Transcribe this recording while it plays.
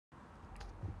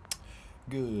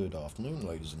Good afternoon,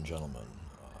 ladies and gentlemen.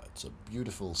 It's a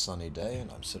beautiful sunny day,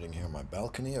 and I'm sitting here on my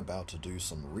balcony about to do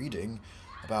some reading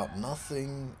about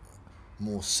nothing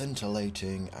more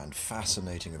scintillating and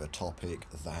fascinating of a topic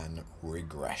than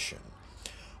regression.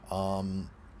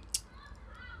 Um,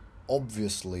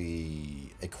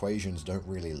 Obviously, equations don't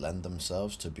really lend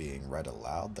themselves to being read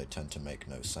aloud. They tend to make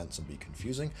no sense and be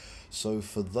confusing. So,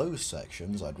 for those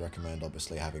sections, I'd recommend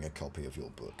obviously having a copy of your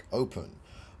book open.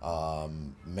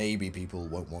 Maybe people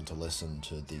won't want to listen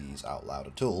to these out loud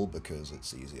at all because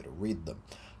it's easier to read them.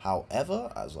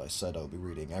 However, as I said, I'll be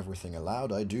reading everything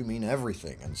aloud. I do mean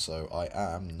everything, and so I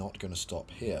am not going to stop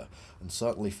here. And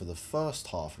certainly for the first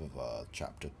half of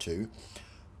chapter 2,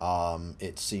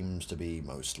 it seems to be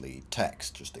mostly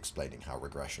text, just explaining how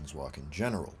regressions work in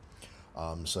general.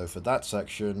 So for that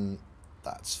section,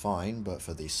 that's fine, but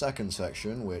for the second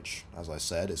section, which, as I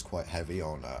said, is quite heavy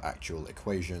on actual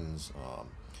equations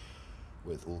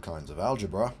with all kinds of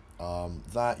algebra,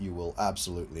 that you will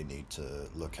absolutely need to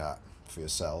look at for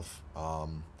yourself.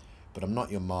 But I'm not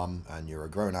your mum, and you're a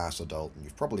grown-ass adult, and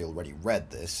you've probably already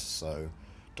read this, so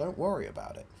don't worry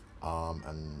about it.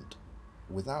 And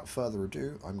without further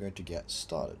ado, I'm going to get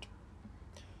started.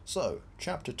 So,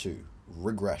 Chapter 2,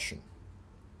 Regression.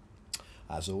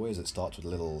 As always, it starts with a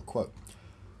little quote.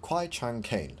 Kwai Chang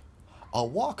Kane. A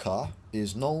worker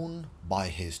is known by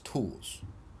his tools.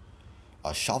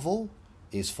 A shovel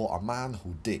is for a man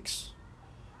who digs.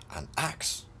 An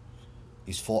axe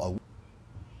is for a...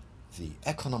 The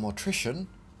econometrician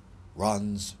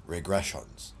runs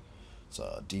regressions. It's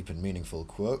a deep and meaningful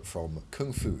quote from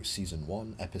Kung Fu Season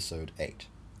 1, Episode 8.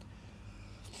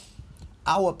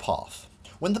 Our path.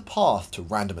 When the path to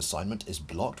random assignment is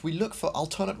blocked, we look for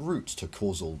alternate routes to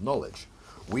causal knowledge.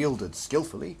 Wielded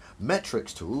skillfully,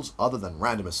 metrics tools other than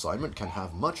random assignment can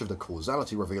have much of the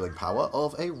causality revealing power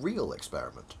of a real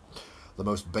experiment. The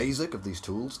most basic of these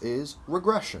tools is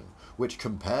regression, which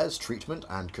compares treatment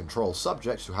and control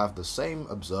subjects who have the same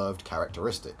observed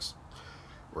characteristics.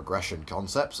 Regression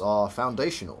concepts are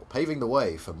foundational, paving the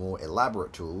way for more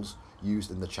elaborate tools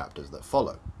used in the chapters that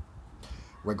follow.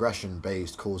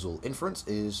 Regression-based causal inference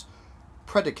is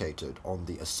predicated on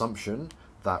the assumption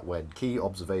that when key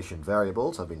observation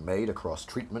variables have been made across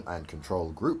treatment and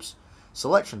control groups,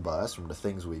 selection bias from the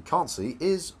things we can't see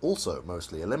is also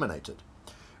mostly eliminated.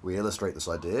 We illustrate this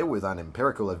idea with an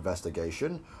empirical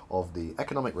investigation of the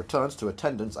economic returns to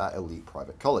attendance at elite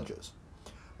private colleges.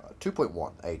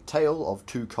 2.1, A Tale of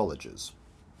Two Colleges,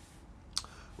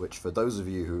 which for those of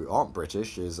you who aren't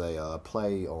British is a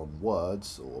play on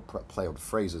words, or play on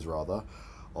phrases rather,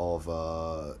 of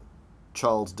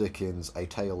Charles Dickens' A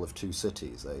Tale of Two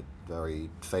Cities, a very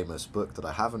famous book that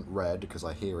I haven't read because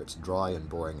I hear it's dry and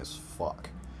boring as fuck.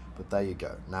 But there you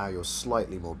go, now you're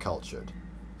slightly more cultured,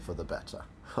 for the better.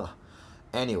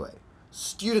 Anyway,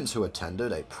 students who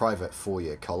attended a private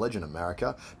four-year college in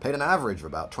America paid an average of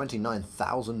about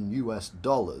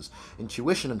 $29,000 in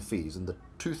tuition and fees in the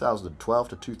 2012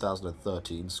 to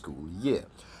 2013 school year.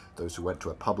 Those who went to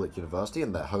a public university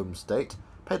in their home state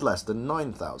paid less than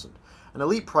 $9,000. An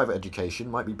elite private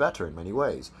education might be better in many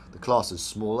ways. The class is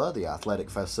smaller, the athletic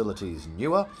facilities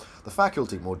newer, the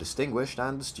faculty more distinguished,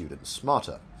 and the students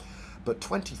smarter. But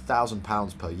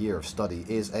 £20,000 per year of study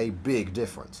is a big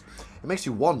difference. It makes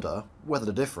you wonder whether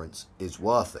the difference is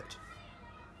worth it.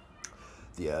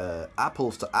 The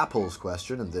apples to apples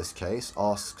question in this case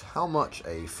asks how much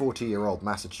a 40-year-old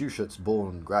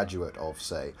Massachusetts-born graduate of,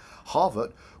 say,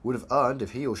 Harvard would have earned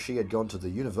if he or she had gone to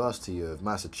the University of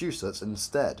Massachusetts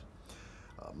instead.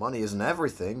 Money isn't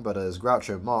everything, but as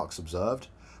Groucho Marx observed,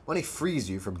 money frees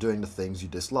you from doing the things you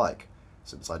dislike.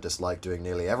 Since I dislike doing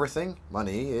nearly everything,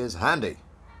 money is handy.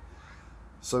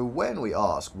 So when we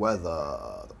ask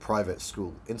whether the private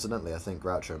school... Incidentally, I think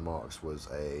Groucho Marx was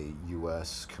a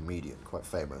US comedian, quite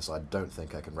famous. I don't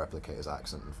think I can replicate his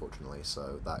accent, unfortunately,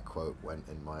 so that quote went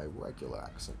in my regular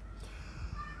accent.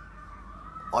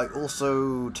 I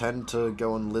also tend to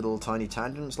go on little tiny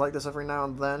tangents like this every now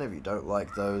and then. If you don't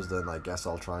like those, then I guess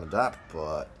I'll try and adapt,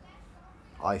 but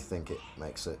I think it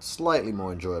makes it slightly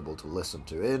more enjoyable to listen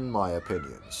to, in my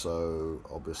opinion. So,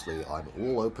 obviously, I'm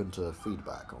all open to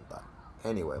feedback on that.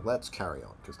 Anyway, let's carry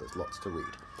on, because there's lots to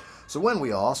read. So when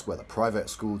we ask whether private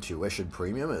school tuition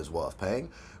premium is worth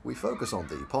paying, we focus on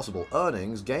the possible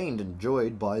earnings gained and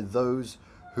enjoyed by those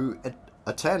who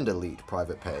attend elite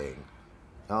private paying.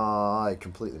 I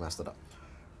completely messed it up.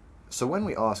 So when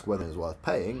we ask whether it is worth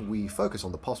paying, we focus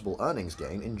on the possible earnings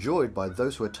gain enjoyed by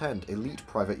those who attend elite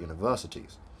private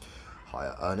universities.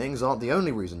 Higher earnings aren't the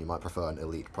only reason you might prefer an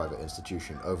elite private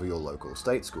institution over your local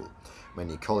state school.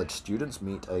 Many college students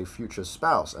meet a future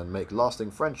spouse and make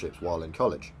lasting friendships while in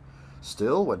college.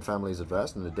 Still, when families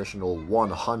invest an additional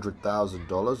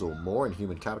 $100,000 or more in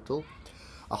human capital,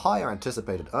 a higher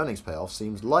anticipated earnings payoff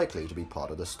seems likely to be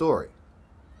part of the story.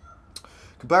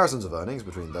 Comparisons of earnings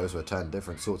between those who attend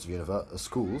different sorts of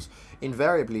schools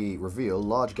invariably reveal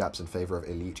large gaps in favor of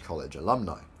elite college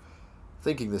alumni.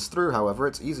 Thinking this through, however,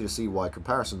 it's easy to see why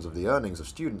comparisons of the earnings of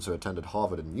students who attended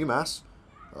Harvard and UMass,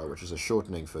 which is a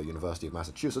shortening for University of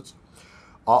Massachusetts,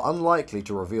 are unlikely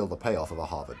to reveal the payoff of a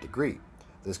Harvard degree.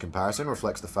 This comparison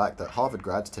reflects the fact that Harvard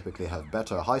grads typically have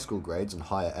better high school grades and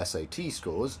higher SAT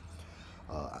scores,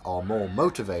 are more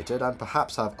motivated, and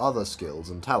perhaps have other skills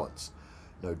and talents.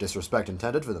 No disrespect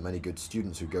intended for the many good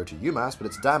students who go to UMass, but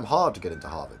it's damn hard to get into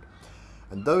Harvard.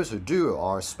 And those who do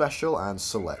are a special and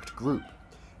select group.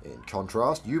 In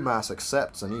contrast, UMass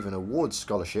accepts and even awards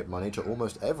scholarship money to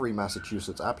almost every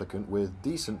Massachusetts applicant with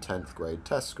decent 10th grade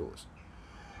test scores.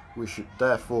 We should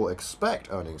therefore expect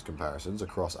earnings comparisons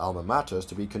across alma maters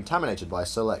to be contaminated by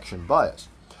selection bias,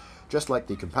 just like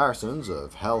the comparisons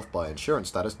of health by insurance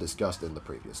status discussed in the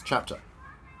previous chapter.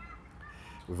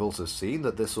 We've also seen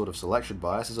that this sort of selection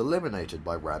bias is eliminated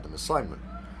by random assignment.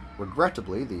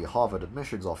 Regrettably, the Harvard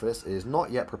admissions office is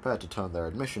not yet prepared to turn their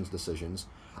admissions decisions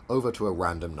over to a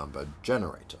random number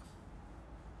generator.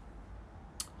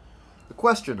 The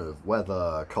question of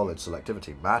whether college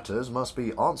selectivity matters must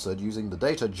be answered using the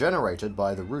data generated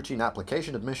by the routine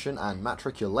application, admission, and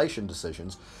matriculation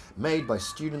decisions made by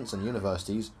students and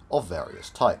universities of various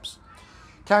types.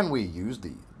 Can we use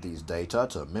these data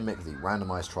to mimic the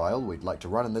randomized trial we'd like to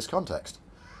run in this context?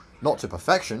 Not to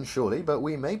perfection, surely, but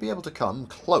we may be able to come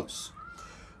close.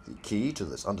 The key to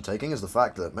this undertaking is the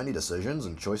fact that many decisions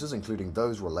and choices, including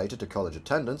those related to college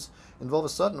attendance, involve a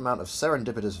certain amount of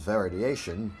serendipitous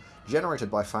variation generated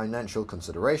by financial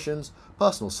considerations,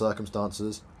 personal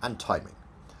circumstances, and timing.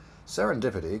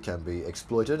 Serendipity can be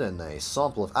exploited in a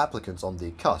sample of applicants on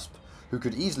the cusp, who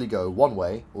could easily go one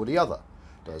way or the other.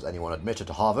 Does anyone admitted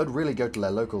to Harvard really go to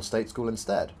their local state school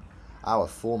instead? Our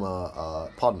friend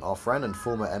and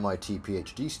former MIT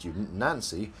PhD student,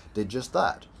 Nancy, did just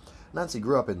that. Nancy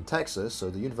grew up in Texas, so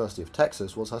the University of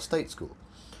Texas was her state school.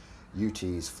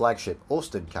 UT's flagship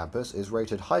Austin campus is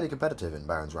rated highly competitive in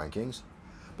Barron's rankings,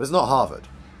 but it's not Harvard.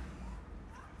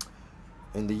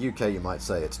 In the UK, you might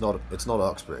say it's not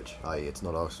Oxbridge, i.e. it's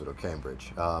not Oxford or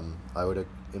Cambridge. I would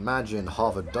imagine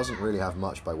Harvard doesn't really have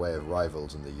much by way of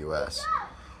rivals in the US.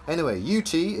 Anyway,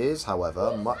 UT is,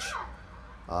 however,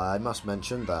 I must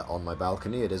mention that on my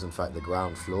balcony it is in fact the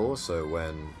ground floor, so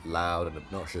when loud and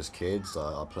obnoxious kids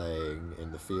are playing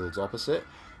in the fields opposite,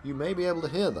 you may be able to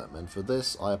hear them, and for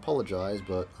this I apologise,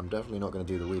 but I'm definitely not going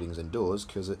to do the readings indoors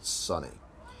because it's sunny.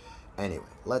 Anyway,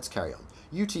 let's carry on.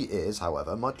 UT is,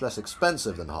 however, much less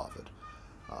expensive than Harvard.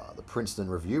 The Princeton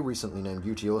Review recently named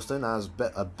UT Austin as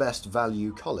a best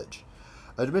value college.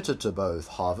 Admitted to both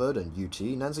Harvard and UT,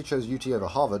 Nancy chose UT over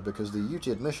Harvard because the UT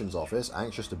admissions office,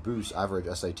 anxious to boost average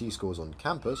SAT scores on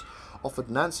campus, offered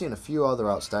Nancy and a few other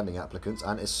outstanding applicants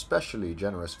an especially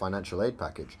generous financial aid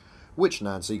package, which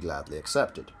Nancy gladly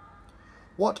accepted.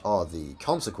 What are the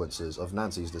consequences of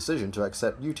Nancy's decision to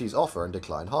accept UT's offer and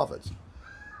decline Harvard's?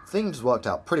 Things worked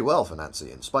out pretty well for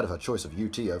Nancy, in spite of her choice of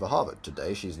UT over Harvard.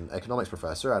 Today, she's an economics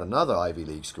professor at another Ivy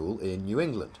League school in New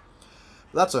England.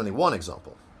 But that's only one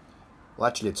example. Well,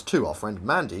 actually, it's two. Our friend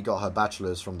Mandy got her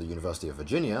bachelor's from the University of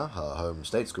Virginia, her home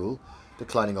state school,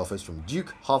 declining offers from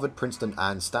Duke, Harvard, Princeton,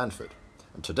 and Stanford.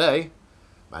 And today,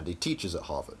 Mandy teaches at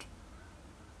Harvard.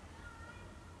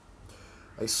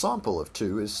 A sample of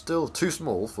 2 is still too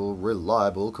small for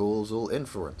reliable causal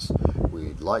inference.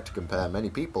 We'd like to compare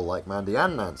many people like Mandy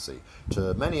and Nancy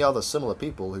to many other similar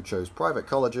people who chose private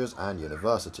colleges and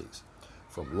universities.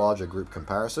 From larger group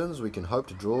comparisons, we can hope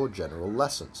to draw general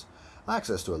lessons.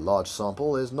 Access to a large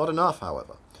sample is not enough,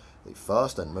 however. The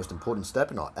first and most important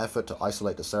step in our effort to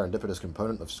isolate the serendipitous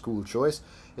component of school choice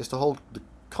is to hold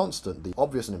constant the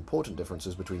obvious and important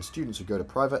differences between students who go to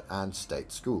private and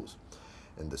state schools.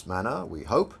 In this manner, we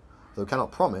hope, though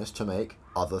cannot promise, to make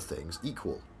other things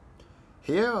equal.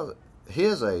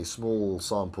 Here's a small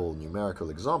sample numerical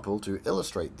example to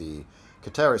illustrate the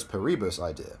ceteris paribus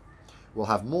idea. We'll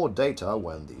have more data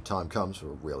when the time comes for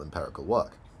real empirical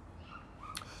work.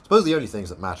 Suppose the only things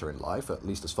that matter in life, at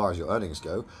least as far as your earnings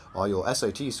go, are your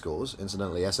SAT scores.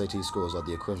 Incidentally, SAT scores are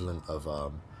the equivalent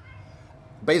of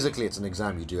basically, it's an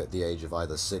exam you do at the age of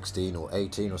either 16 or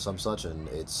 18 or some such, and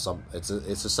it's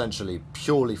essentially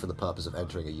purely for the purpose of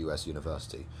entering a US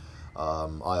university.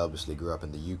 I obviously grew up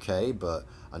in the UK, but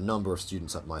a number of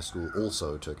students at my school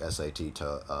also took SAT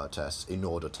tests in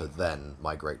order to then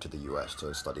migrate to the US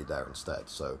to study there instead.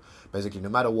 So basically, no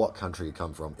matter what country you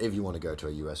come from, if you want to go to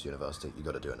a US university, you've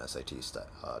got to do an SAT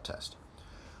test.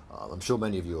 I'm sure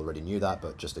many of you already knew that,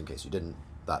 but just in case you didn't,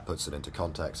 that puts it into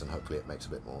context and hopefully it makes a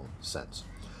bit more sense.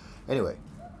 Anyway,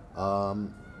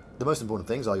 the most important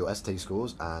things are your SAT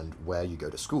scores and where you go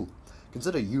to school.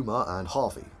 Consider Yuma and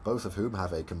Harvey, both of whom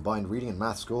have a combined reading and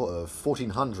math score of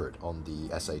 1400 on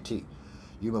the SAT.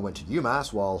 Yuma went to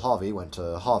UMass while Harvey went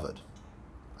to Harvard.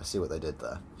 I see what they did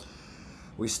there.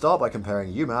 We start by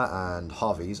comparing Yuma and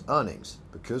Harvey's earnings.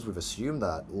 Because we've assumed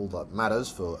that all that matters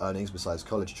for earnings besides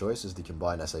college choice is the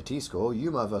combined SAT score,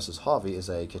 Yuma versus Harvey is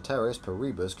a ceteris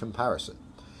paribus comparison.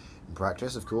 In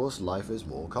practice, of course, life is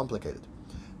more complicated.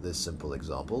 This simple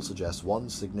example suggests one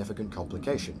significant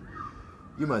complication.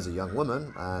 Yuma is a young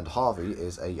woman, and Harvey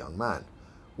is a young man.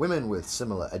 Women with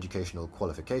similar educational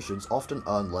qualifications often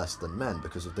earn less than men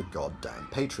because of the goddamn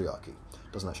patriarchy.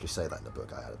 Doesn't actually say that in the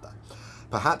book, I added that.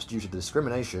 Perhaps due to the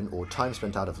discrimination or time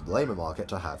spent out of the labour market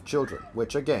to have children,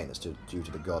 which again is due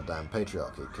to the goddamn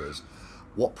patriarchy, because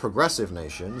what progressive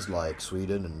nations like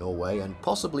Sweden and Norway, and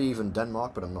possibly even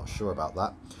Denmark, but I'm not sure about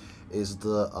that, is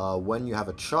that when you have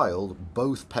a child,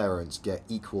 both parents get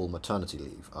equal maternity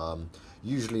leave.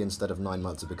 Usually instead of 9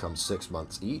 months, it becomes 6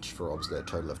 months each, for obviously a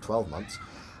total of 12 months.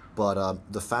 But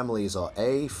the families are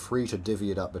A, free to divvy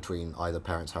it up between either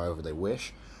parents however they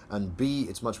wish, and B,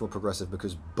 it's much more progressive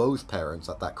because both parents,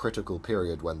 at that critical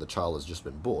period when the child has just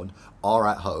been born, are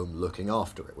at home looking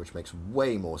after it, which makes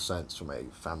way more sense from a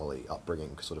family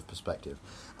upbringing sort of perspective.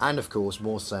 And of course,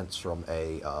 more sense from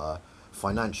a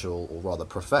financial, or rather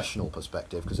professional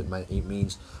perspective, because it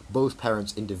means both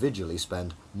parents individually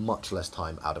spend much less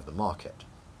time out of the market.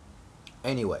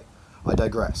 Anyway, I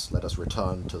digress. Let us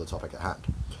return to the topic at hand.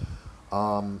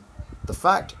 The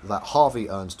fact that Harvey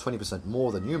earns 20%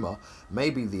 more than Yuma may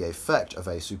be the effect of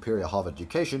a superior Harvard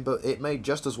education, but it may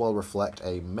just as well reflect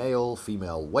a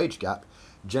male-female wage gap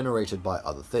generated by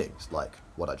other things, like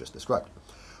what I just described.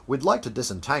 We'd like to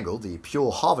disentangle the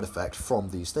pure Harvard effect from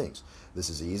these things.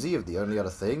 This is easy if the only other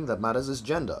thing that matters is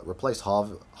gender. Replace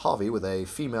Harvey with a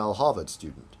female Harvard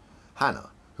student,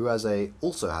 Hannah, who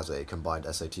also has a combined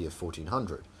SAT of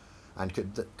 1400, and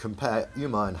could compare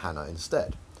Yuma and Hannah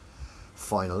instead.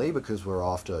 Finally, because we're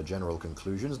after general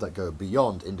conclusions that go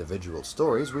beyond individual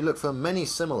stories, we look for many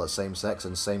similar same-sex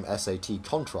and same SAT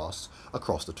contrasts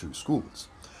across the two schools.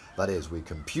 That is, we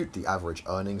compute the average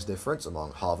earnings difference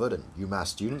among Harvard and UMass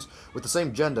students with the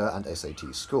same gender and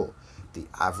SAT score. The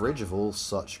average of all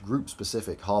such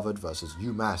group-specific Harvard versus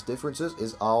UMass differences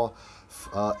is our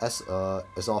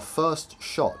first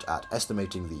shot at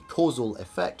estimating the causal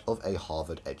effect of a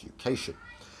Harvard education.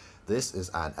 This is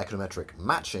an econometric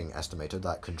matching estimator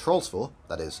that controls for,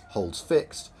 that is, holds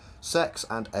fixed, sex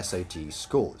and SAT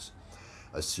scores.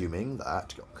 Assuming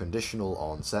that, conditional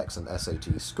on sex and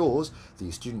SAT scores,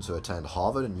 the students who attend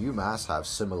Harvard and UMass have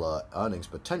similar earnings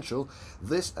potential,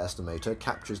 this estimator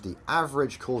captures the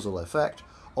average causal effect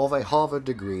of a Harvard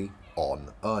degree on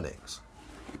earnings.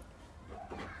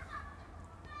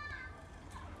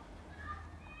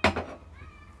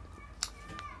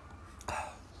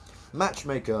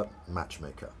 Matchmaker.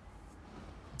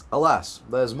 Alas,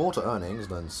 there's more to earnings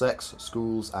than sex,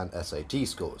 schools, and SAT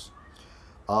scores.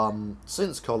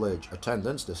 Since college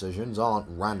attendance decisions aren't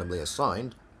randomly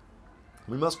assigned,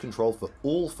 we must control for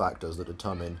all factors that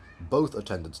determine both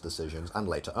attendance decisions and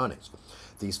later earnings.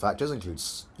 These factors include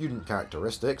student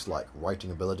characteristics like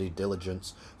writing ability,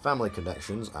 diligence, family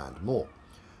connections, and more.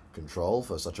 Control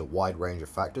for such a wide range of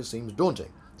factors seems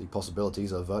daunting. The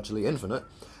possibilities are virtually infinite,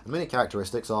 and many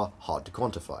characteristics are hard to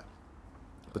quantify.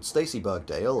 But Stacy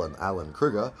Bergdale and Alan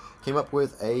Kruger came up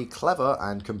with a clever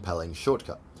and compelling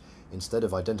shortcut. Instead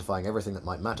of identifying everything that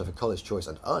might matter for college choice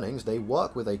and earnings, they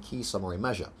work with a key summary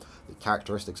measure, the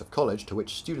characteristics of college to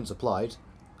which students applied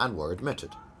and were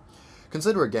admitted.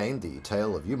 Consider again the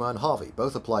tale of Yuma and Harvey,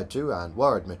 both applied to and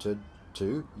were admitted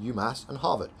to UMass and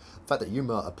Harvard. The fact that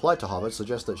Yuma applied to Harvard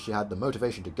suggests that she had the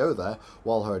motivation to go there,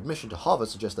 while her admission to Harvard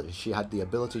suggests that she had the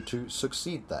ability to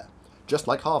succeed there, just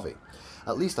like Harvey.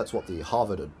 At least that's what the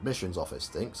Harvard admissions office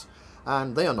thinks,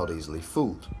 and they are not easily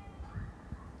fooled.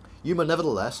 Yuma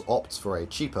nevertheless opts for a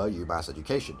cheaper UMass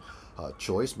education. Her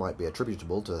choice might be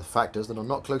attributable to factors that are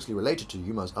not closely related to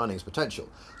Yuma's earnings potential,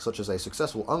 such as a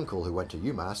successful uncle who went to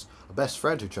UMass, a best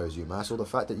friend who chose UMass, or the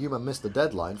fact that Yuma missed the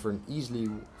deadline for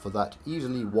that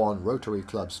easily won Rotary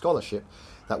Club scholarship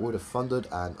that would have funded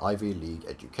an Ivy League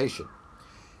education.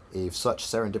 If such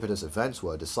serendipitous events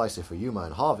were decisive for Yuma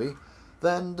and Harvey,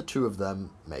 then the two of them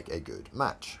make a good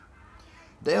match.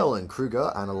 Dale and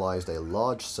Kruger analyzed a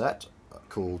large set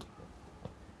called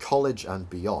College and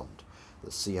Beyond.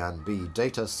 The C&B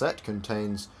data set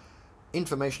contains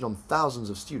information on thousands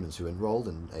of students who enrolled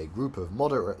in a group of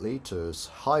moderately to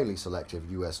highly selective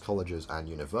US colleges and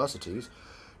universities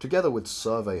together with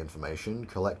survey information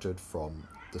collected from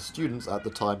the students at the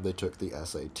time they took the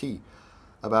SAT,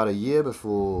 about a year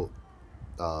before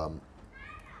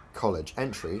college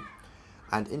entry,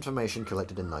 and information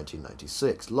collected in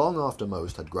 1996, long after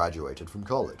most had graduated from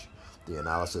college. The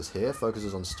analysis here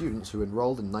focuses on students who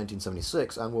enrolled in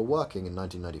 1976 and were working in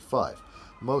 1995.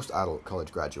 Most adult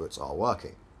college graduates are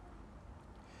working.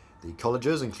 The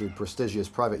colleges include prestigious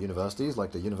private universities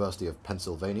like the University of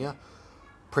Pennsylvania,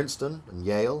 Princeton, and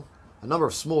Yale, a number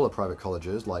of smaller private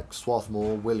colleges like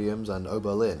Swarthmore, Williams, and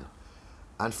Oberlin,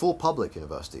 and 4 public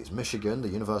universities: Michigan, the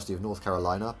University of North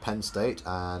Carolina, Penn State,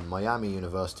 and Miami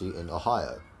University in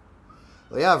Ohio.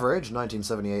 The average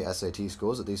 1978 SAT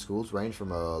scores at these schools range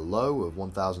from a low of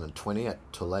 1,020 at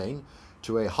Tulane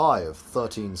to a high of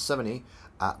 1,370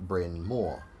 at Bryn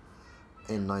Mawr.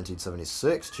 In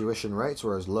 1976, tuition rates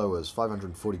were as low as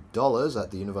 $540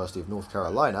 at the University of North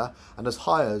Carolina and as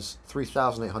high as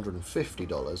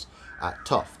 $3,850 at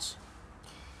Tufts.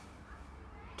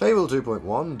 Table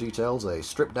 2.1 details a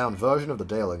stripped-down version of the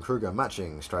Dale and Kruger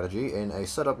matching strategy in a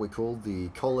setup we call the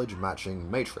college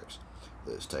matching matrix.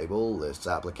 This table lists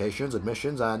applications,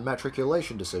 admissions, and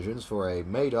matriculation decisions for a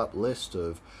made-up list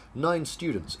of 9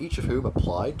 students, each of whom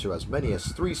applied to as many as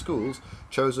 3 schools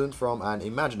chosen from an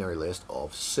imaginary list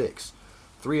of 6.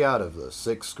 3 out of the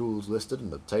 6 schools listed in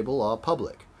the table are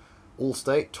public: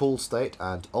 All-State, Tall State,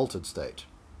 and Altered State.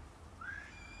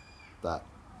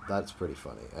 That's pretty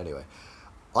funny. Anyway,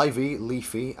 Ivy,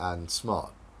 Leafy, and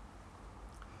Smart.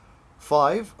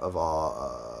 5 of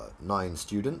our 9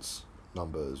 students,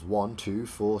 numbers 1, 2,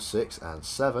 4, 6, and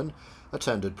 7,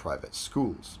 attended private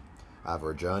schools.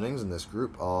 Average earnings in this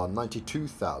group are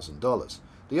 $92,000.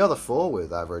 The other 4,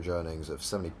 with average earnings of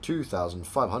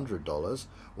 $72,500,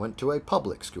 went to a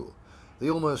public school. The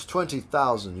almost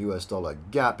 $20,000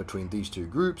 gap between these two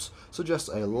groups suggests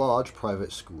a large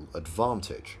private school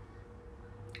advantage.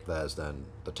 There's then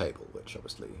the table, which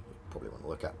obviously you probably want to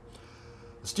look at.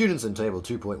 The students in Table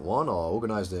 2.1 are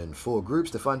organized in 4 groups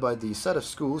defined by the set of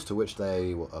schools to which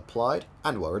they applied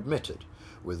and were admitted.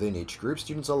 Within each group,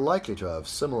 students are likely to have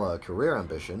similar career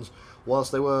ambitions,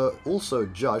 whilst they were also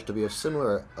judged to be of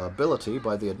similar ability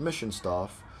by the admission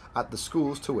staff at the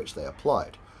schools to which they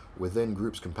applied. Within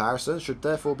groups, comparisons should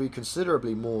therefore be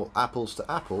considerably more apples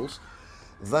to apples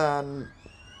than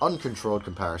uncontrolled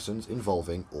comparisons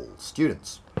involving all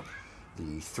students.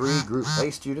 The 3 Group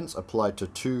A students applied to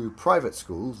 2 private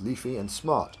schools, Leafy and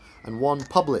Smart, and 1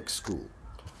 public school.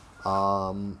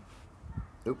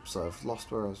 Oops, I've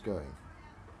lost where I was going.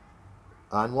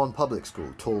 And 1 public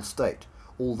school, Tall State.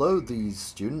 Although these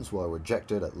students were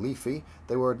rejected at Leafy,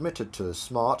 they were admitted to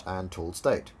Smart and Tall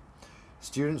State.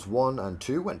 Students 1 and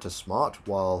 2 went to Smart,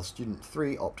 while student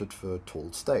 3 opted for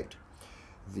Tall State.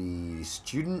 The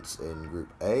students in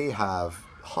Group A have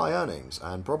high earnings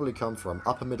and probably come from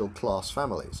upper middle class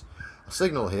families. A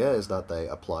signal here is that they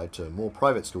applied to more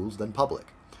private schools than public.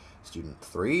 Student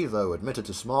 3, though admitted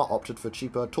to Smart, opted for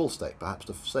cheaper Tall State, perhaps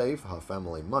to save her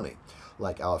family money,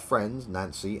 like our friends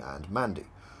Nancy and Mandy.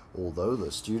 Although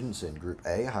the students in Group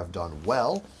A have done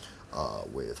well,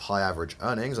 with high average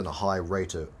earnings and a high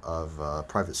rate of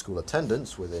private school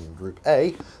attendance within Group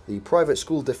A, the private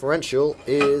school differential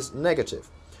is negative.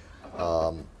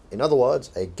 In other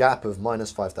words, a gap of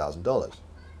minus $5,000.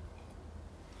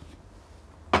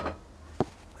 The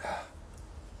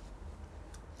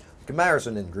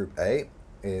comparison in Group A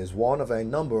is one of a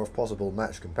number of possible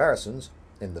match comparisons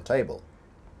in the table.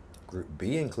 Group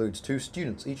B includes 2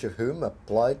 students, each of whom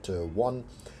applied to 1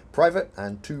 private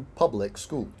and 2 public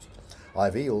schools: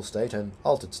 Ivy, All-State, and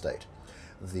Altered State.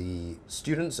 The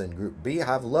students in Group B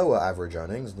have lower average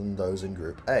earnings than those in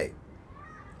Group A.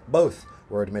 Both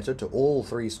were admitted to all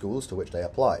 3 schools to which they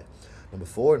applied. Number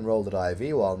 4 enrolled at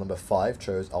Ivy, while number 5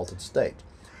 chose Altered State.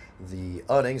 The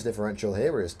earnings differential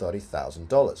here is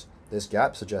 $30,000. This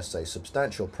gap suggests a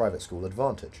substantial private school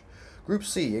advantage. Group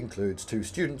C includes 2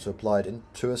 students who applied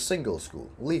into a single school,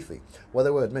 Leafy, where they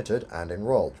were admitted and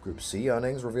enrolled. Group C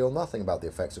earnings reveal nothing about the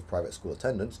effects of private school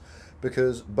attendance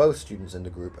because both students in the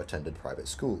group attended private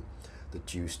school. The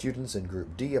 2 students in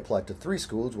Group D applied to 3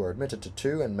 schools, were admitted to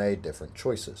 2, and made different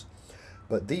choices.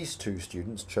 But these 2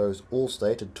 students chose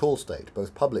All-State and Tall State,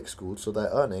 both public schools, so their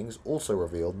earnings also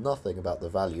revealed nothing about the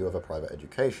value of a private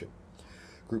education.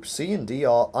 Group C and D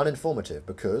are uninformative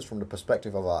because, from the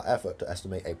perspective of our effort to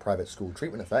estimate a private school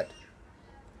treatment effect,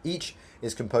 each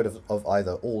is composed of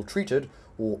either all treated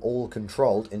or all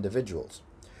controlled individuals.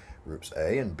 Groups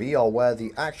A and B are where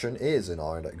the action is in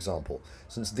our example,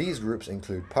 since these groups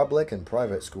include public and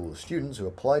private school students who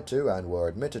applied to and were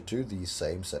admitted to the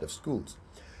same set of schools.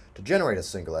 To generate a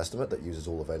single estimate that uses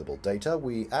all available data,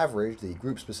 we average the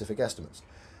group-specific estimates.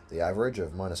 The average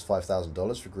of minus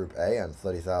 $5,000 for Group A and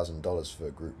 $30,000 for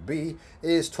Group B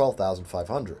is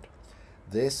 $12,500.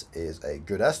 This is a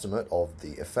good estimate of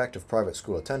the effect of private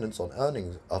school attendance on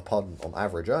on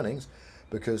average earnings,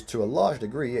 because to a large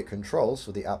degree it controls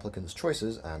for the applicant's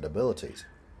choices and abilities.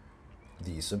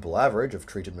 The simple average of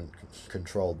treatment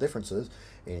control differences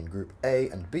in Group A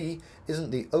and B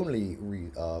isn't the only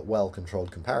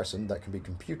well-controlled comparison that can be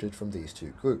computed from these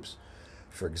two groups.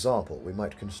 For example, we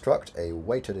might construct a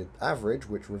weighted average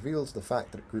which reveals the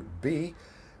fact that Group B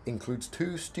includes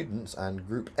 2 students and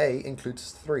Group A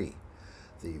includes 3.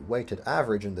 The weighted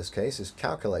average in this case is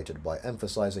calculated by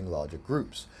emphasizing larger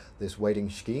groups. This weighting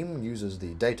scheme uses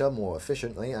the data more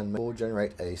efficiently and will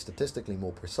generate a statistically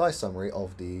more precise summary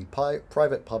of the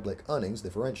private-public earnings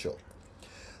differential.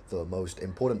 The most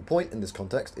important point in this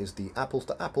context is the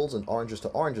apples-to-apples and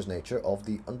oranges-to-oranges nature of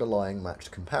the underlying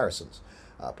matched comparisons.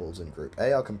 Apples in Group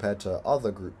A are compared to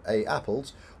other Group A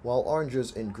apples, while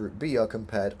oranges in Group B are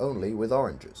compared only with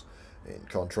oranges. In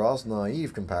contrast,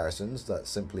 naive comparisons that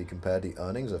simply compare the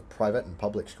earnings of private and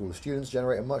public school students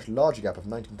generate a much larger gap of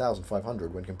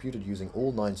 19,500 when computed using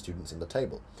all 9 students in the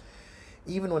table.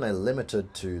 Even when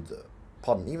limited to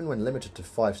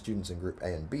 5 students in Group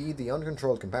A and B, the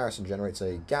uncontrolled comparison generates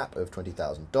a gap of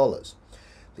 $20,000.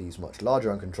 These much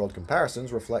larger uncontrolled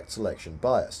comparisons reflect selection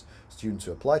bias. Students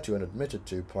who apply to and admitted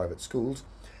to private schools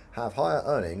have higher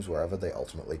earnings wherever they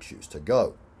ultimately choose to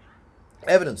go.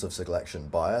 Evidence of selection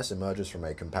bias emerges from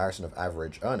a comparison of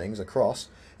average earnings across,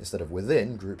 instead of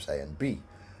within, Groups A and B.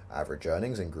 Average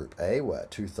earnings in Group A, where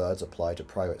 2/3 apply to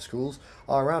private schools,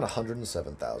 are around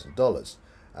 $107,000.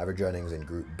 Average earnings in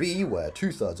Group B, where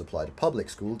 2/3 apply to public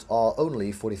schools, are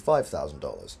only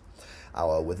 $45,000.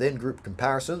 Our within-group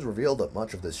comparisons reveal that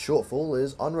much of this shortfall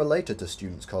is unrelated to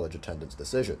students' college attendance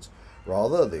decisions.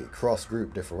 Rather, the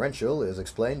cross-group differential is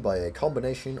explained by a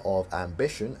combination of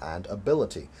ambition and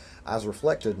ability, as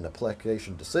reflected in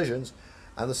application decisions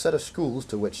and the set of schools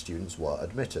to which students were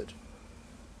admitted.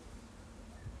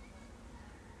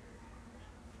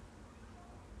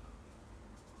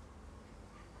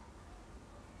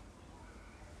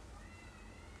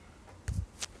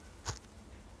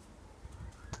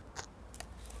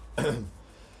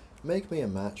 Make me a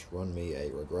match, run me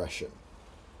a regression.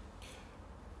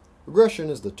 Regression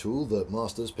is the tool that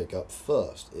masters pick up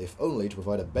first, if only to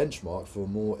provide a benchmark for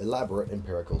more elaborate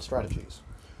empirical strategies.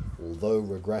 Although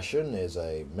regression is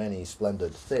a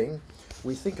many-splendid thing,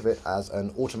 we think of it as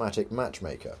an automatic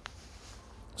matchmaker.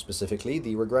 Specifically,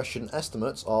 the regression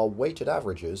estimates are weighted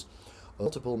averages of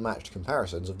multiple matched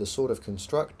comparisons of the sort of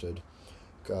constructed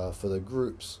for the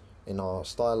groups in our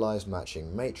stylized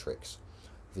matching matrix.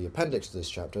 The appendix to this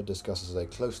chapter discusses a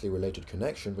closely related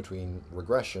connection between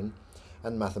regression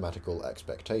and mathematical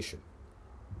expectation.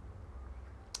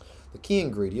 The key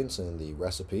ingredients in the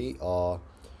recipe are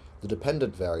the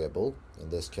dependent variable, in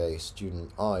this case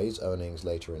student I's earnings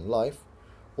later in life,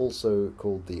 also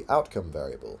called the outcome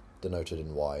variable, denoted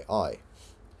in yi.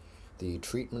 The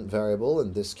treatment variable,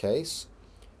 in this case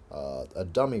a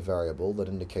dummy variable that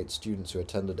indicates students who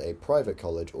attended a private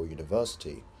college or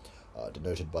university,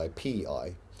 denoted by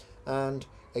pi, and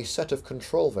a set of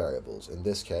control variables, in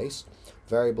this case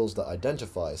variables that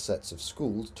identify sets of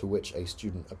schools to which a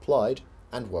student applied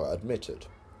and were admitted.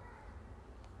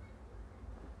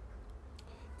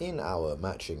 In our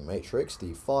matching matrix,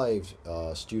 the 5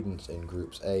 students in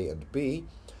groups A and B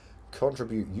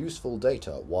contribute useful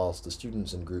data, whilst the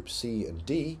students in groups C and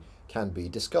D can be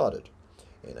discarded.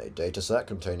 In a dataset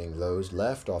containing those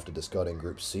left after discarding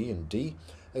groups C and D,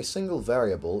 a single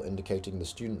variable indicating the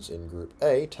students in group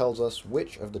A tells us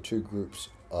which of the 2 groups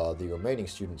the remaining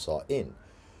students are in,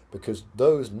 because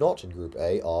those not in group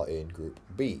A are in group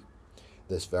B.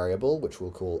 This variable, which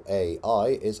we'll call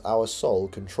AI, is our sole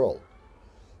control.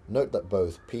 Note that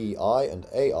both pi and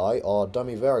AI are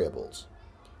dummy variables.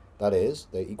 That is,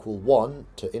 they equal 1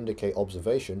 to indicate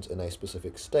observations in a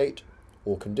specific state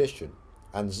or condition,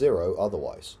 and 0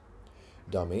 otherwise.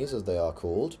 Dummies, as they are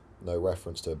called, no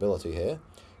reference to ability here,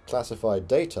 classify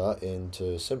data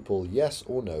into simple yes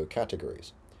or no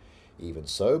categories. Even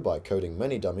so, by coding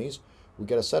many dummies, we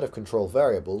get a set of control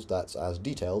variables that's as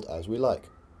detailed as we like.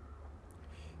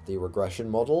 The regression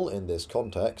model in this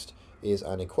context is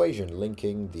an equation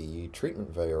linking the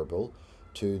treatment variable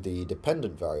to the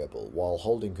dependent variable while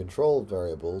holding control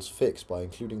variables fixed by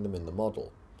including them in the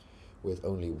model. With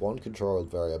only one control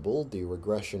variable, the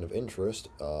regression of interest,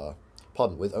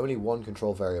 with only one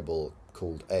control variable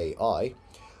called AI,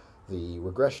 the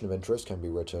regression of interest can be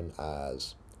written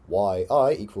as yi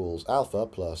equals alpha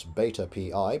plus beta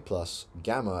pi plus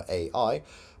gamma AI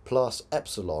plus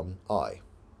epsilon I.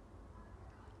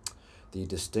 The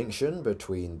distinction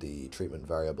between the treatment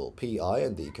variable pi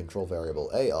and the control variable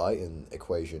ai in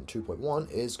equation 2.1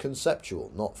 is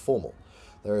conceptual, not formal.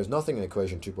 There is nothing in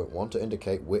equation 2.1 to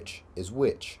indicate which is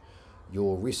which.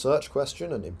 Your research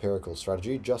question and empirical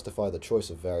strategy justify the choice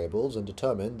of variables and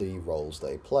determine the roles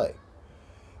they play.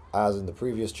 As in the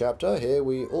previous chapter, here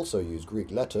we also use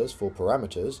Greek letters for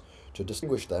parameters to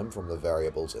distinguish them from the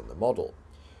variables in the model.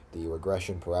 The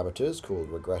regression parameters, called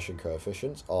regression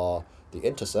coefficients, are the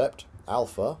intercept,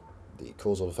 alpha, the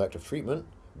causal effect of treatment,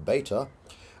 beta,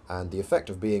 and the effect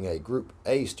of being a group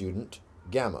A student,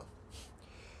 gamma.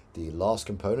 The last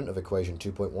component of equation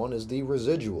 2.1 is the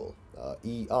residual,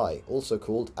 EI, also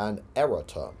called an error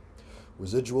term.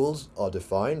 Residuals are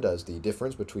defined as the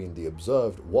difference between the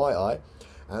observed YI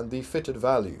and the fitted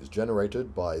values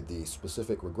generated by the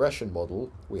specific regression model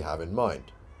we have in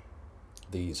mind.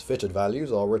 These fitted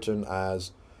values are written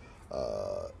as,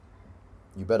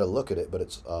 you better look at it, but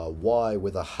it's y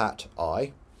with a hat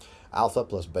I, alpha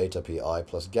plus beta pi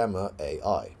plus gamma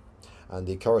ai. And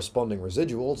the corresponding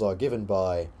residuals are given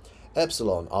by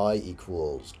epsilon I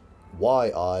equals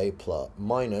yi plus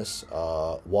minus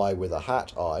y with a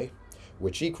hat I,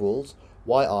 which equals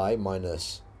yi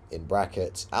minus, in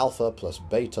brackets, alpha plus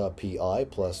beta pi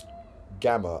plus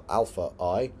gamma alpha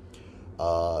I,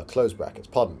 close brackets,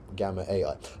 gamma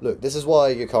ai. Look, this is why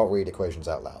you can't read equations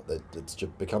out loud. It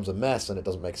just becomes a mess and it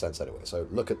doesn't make sense anyway, so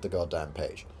look at the goddamn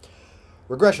page.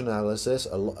 Regression analysis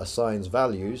assigns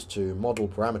values to model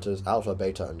parameters alpha,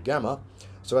 beta, and gamma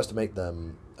so as to make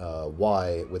them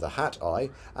y with a hat I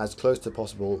as close as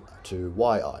possible to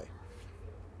yi.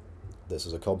 This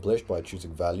is accomplished by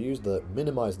choosing values that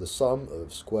minimize the sum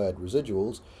of squared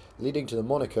residuals, leading to the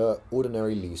moniker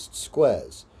ordinary least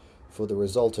squares for the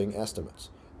resulting estimates.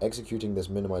 Executing this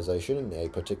minimization in a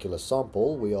particular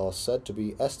sample, we are said to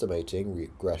be estimating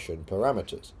regression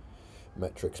parameters.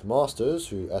 Metrics masters,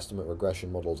 who estimate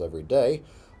regression models every day,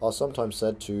 are sometimes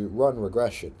said to run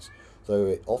regressions, though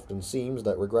it often seems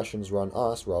that regressions run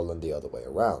us rather than the other way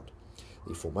around.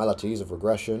 The formalities of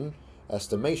regression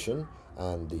estimation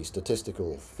and the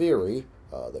statistical theory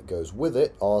that goes with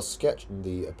it are sketched in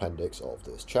the appendix of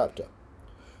this chapter.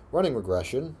 Running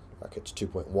regression, brackets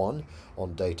 2.1,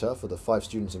 on data for the 5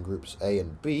 students in groups A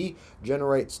and B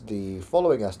generates the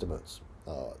following estimates,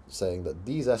 saying that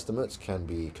these estimates can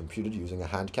be computed using a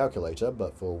hand calculator,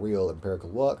 but for real empirical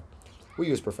work, we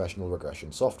use professional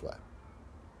regression software.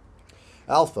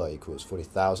 Alpha equals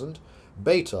 40,000,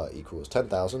 beta equals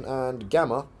 10,000, and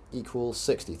gamma equals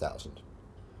 60,000.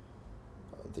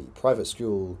 The private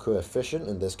school coefficient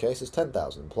in this case is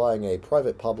 10,000, implying a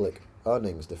private-public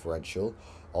earnings differential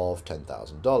of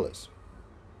 $10,000.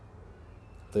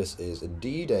 This is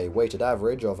indeed a weighted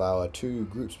average of our 2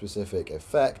 group-specific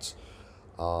effects.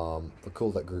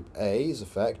 Recall that Group A's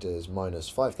effect is minus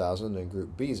 5,000 and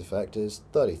Group B's effect is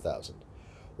 30,000.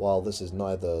 While this is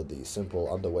neither the simple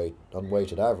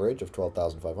unweighted average of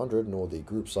 12,500 nor the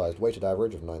group-sized weighted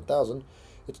average of 9,000,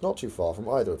 it's not too far from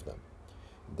either of them.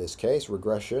 In this case,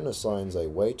 regression assigns a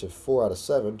weight of 4 out of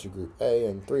 7 to Group A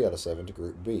and 3 out of 7 to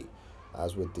Group B.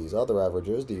 As with these other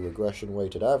averages, the regression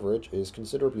weighted average is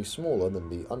considerably smaller than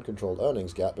the uncontrolled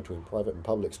earnings gap between private and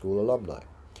public school alumni.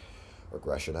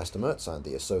 Regression estimates and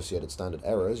the associated standard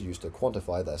errors used to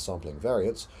quantify their sampling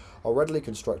variance are readily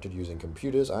constructed using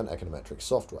computers and econometric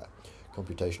software.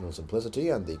 Computational simplicity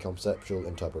and the conceptual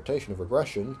interpretation of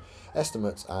regression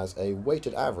estimates as a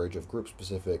weighted average of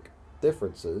group-specific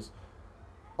differences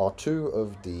are 2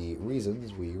 of the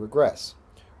reasons we regress.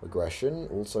 Regression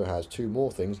also has 2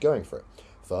 more things going for it.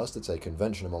 First, it's a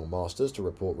convention among masters to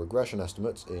report regression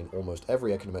estimates in almost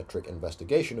every econometric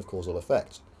investigation of causal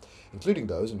effects, including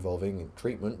those involving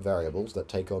treatment variables that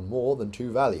take on more than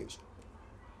 2 values.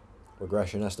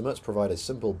 Regression estimates provide a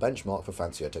simple benchmark for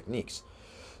fancier techniques.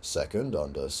 Second,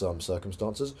 under some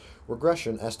circumstances,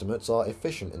 regression estimates are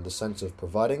efficient in the sense of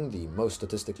providing the most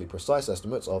statistically precise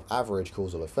estimates of average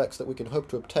causal effects that we can hope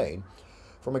to obtain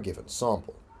from a given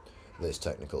sample. This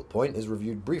technical point is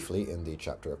reviewed briefly in the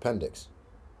chapter appendix.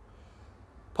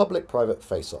 Public-private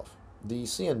face-off. The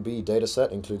CNB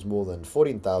dataset includes more than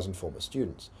 14,000 former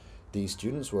students. These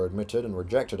students were admitted and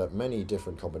rejected at many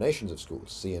different combinations of schools.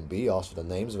 CNB asked for the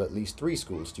names of at least 3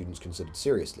 schools students considered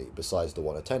seriously, besides the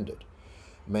one attended.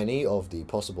 Many of the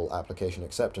possible application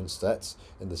acceptance sets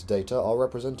in this data are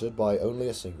represented by only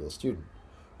a single student.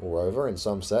 Moreover, in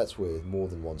some sets with more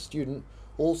than 1 student,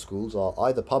 all schools are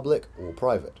either public or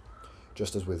private.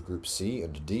 Just as with Groups C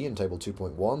and D in Table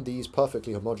 2.1, these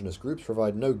perfectly homogeneous groups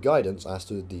provide no guidance as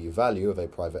to the value of a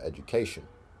private education.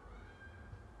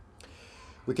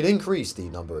 We can increase the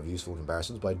number of useful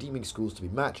comparisons by deeming schools to be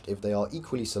matched if they are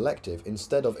equally selective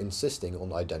instead of insisting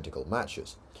on identical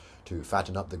matches. To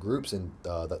fatten up the groups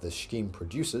that this scheme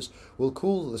produces, we'll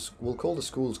call the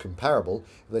schools comparable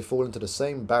if they fall into the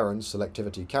same Barron's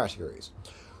selectivity categories.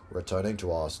 Returning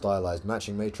to our stylized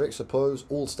matching matrix, suppose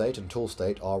all state and tall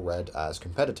state are rated as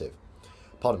competitive,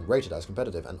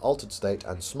 and altered state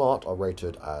and smart are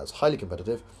rated as highly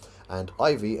competitive, and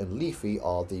ivy and leafy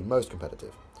are the most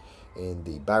competitive. In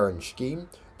the Barron scheme,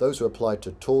 those who applied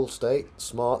to tall state,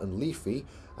 smart, and leafy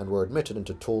and were admitted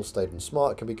into tall state and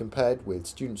smart can be compared with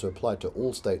students who applied to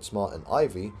all state, smart, and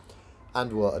ivy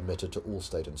and were admitted to all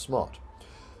state and smart.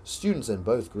 Students in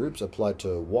both groups applied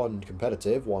to one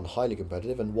competitive, one highly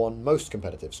competitive, and one most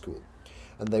competitive school,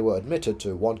 and they were admitted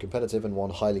to one competitive and one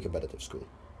highly competitive school.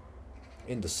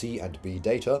 In the C and B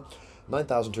data,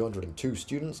 9,202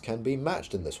 students can be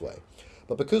matched in this way,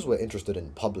 but because we're interested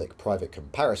in public-private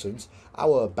comparisons,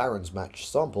 our Barron's match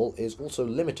sample is also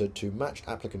limited to matched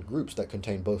applicant groups that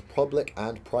contain both public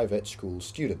and private school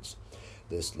students.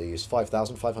 This leaves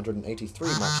 5,583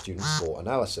 matched students for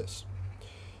analysis.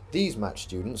 These matched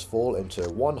students fall into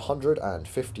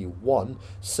 151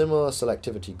 similar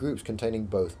selectivity groups containing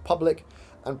both public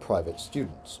and private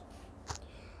students.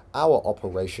 Our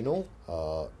operational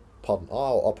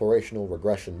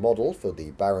regression model for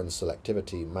the Barron's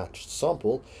selectivity matched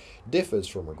sample differs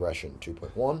from regression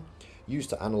 2.1, used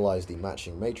to analyze the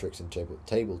matching matrix in table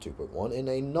 2.1 in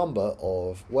a number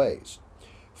of ways.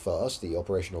 First, the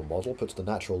operational model puts the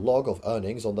natural log of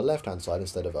earnings on the left-hand side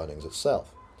instead of earnings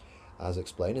itself. As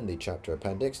explained in the chapter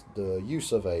appendix, the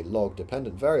use of a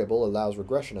log-dependent variable allows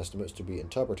regression estimates to be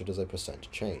interpreted as a percent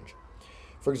change.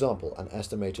 For example, an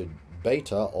estimated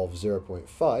beta of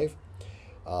 0.5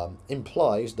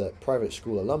 implies that private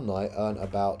school alumni earn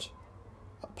about,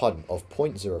 of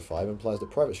 0.05 implies that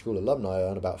private school alumni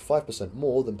earn about 5%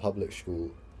 more than public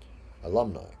school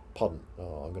alumni. I'm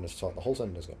going to start the whole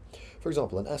sentence again. For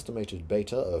example, an estimated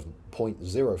beta of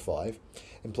 0.05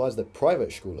 implies that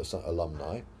private school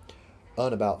alumni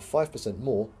earn about 5%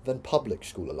 more than public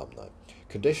school alumni,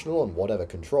 conditional on whatever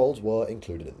controls were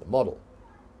included in the model.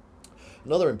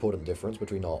 Another important difference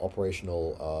between our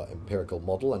operational empirical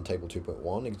model and Table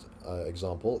 2.1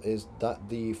 example is that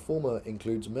the former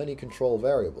includes many control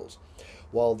variables,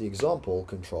 while the example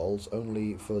controls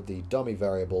only for the dummy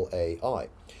variable AI,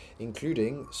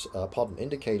 indicating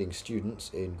students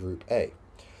in Group A.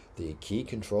 The key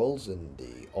controls in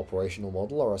the operational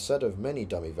model are a set of many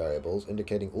dummy variables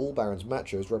indicating all Barron's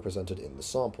matches represented in the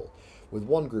sample, with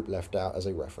one group left out as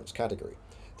a reference category.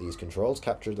 These controls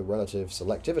capture the relative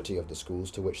selectivity of the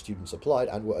schools to which students applied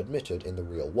and were admitted in the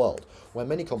real world, where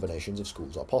many combinations of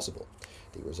schools are possible.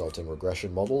 The resulting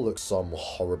regression model looks some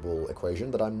horrible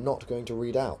equation that I'm not going to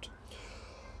read out.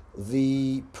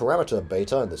 The parameter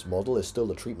beta in this model is still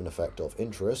the treatment effect of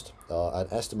interest, an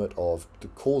estimate of the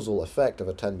causal effect of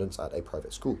attendance at a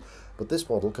private school, but this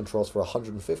model controls for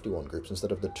 151 groups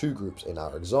instead of the 2 groups in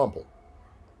our example.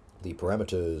 The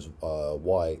parameters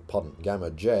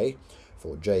gamma j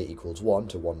for j equals 1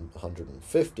 to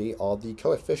 150 are the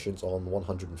coefficients on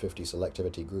 150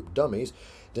 selectivity group dummies,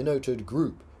 denoted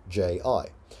group ji.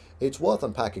 It's worth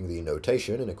unpacking the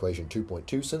notation in equation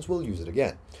 2.2 since we'll use it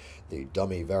again. The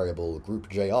dummy variable group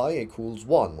ji equals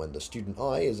 1 when the student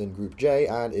I is in group j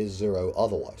and is 0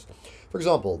 otherwise. For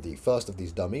example, the first of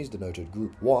these dummies, denoted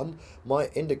group 1,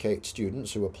 might indicate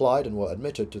students who applied and were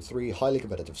admitted to 3 highly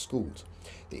competitive schools.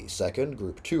 The second,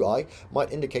 group 2i,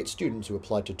 might indicate students who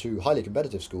applied to 2 highly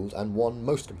competitive schools and 1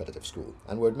 most competitive school,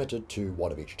 and were admitted to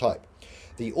 1 of each type.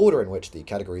 The order in which the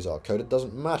categories are coded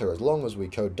doesn't matter as long as we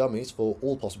code dummies for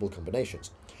all possible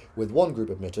combinations, with one group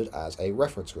admitted as a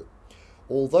reference group.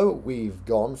 Although we've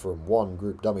gone from one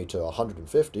group dummy to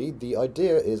 150, the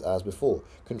idea is as before.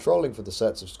 Controlling for the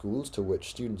sets of schools to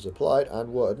which students applied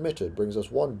and were admitted brings us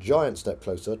one giant step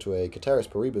closer to a ceteris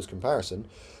paribus comparison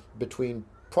between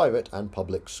private and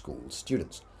public school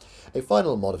students. A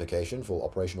final modification for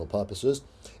operational purposes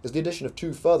is the addition of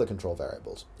 2 further control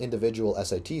variables, individual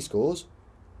SAT scores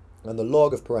and the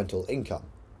log of parental income,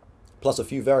 plus a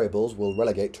few variables we'll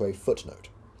relegate to a footnote.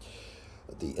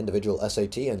 The individual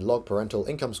SAT and log parental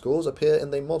income scores appear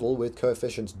in the model with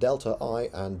coefficients delta I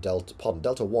and delta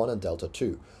 1 and delta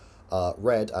 2,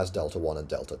 read as delta 1 and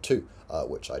delta 2,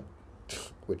 which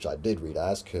I did read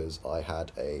as because I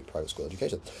had a private school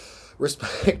education,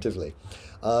 respectively.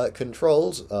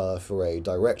 Controls for a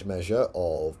direct measure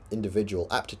of individual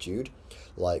aptitude,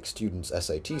 like students'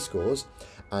 SAT scores,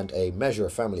 and a measure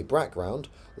of family background,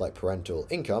 like parental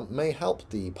income, may help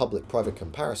the public-private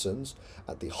comparisons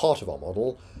at the heart of our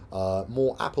model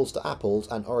more apples to apples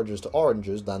and oranges to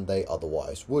oranges than they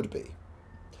otherwise would be.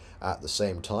 At the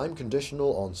same time,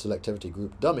 conditional on selectivity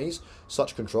group dummies,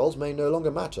 such controls may no longer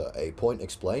matter, a point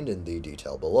explained in the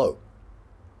detail below.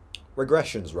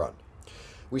 Regressions run.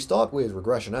 We start with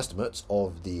regression estimates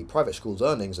of the private school's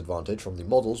earnings advantage from the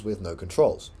models with no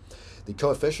controls. The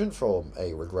coefficient from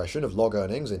a regression of log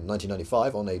earnings in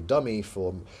 1995 on a dummy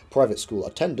from private school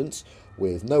attendance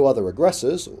with no other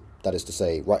regressors, that is to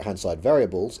say right-hand side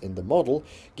variables, in the model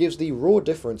gives the raw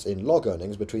difference in log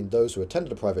earnings between those who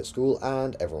attended a private school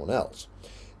and everyone else.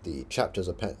 The chapter's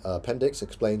appendix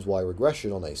explains why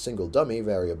regression on a single dummy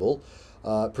variable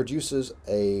produces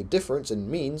a difference in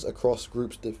means across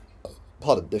groups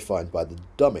defined by the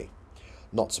dummy.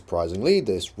 Not surprisingly,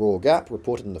 this raw gap,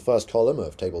 reported in the first column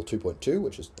of Table 2.2,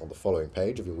 which is on the following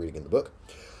page if you're reading in the book,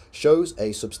 shows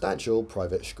a substantial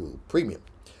private school premium.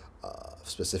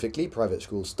 Specifically, private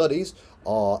school studies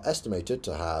are estimated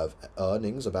to have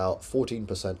earnings about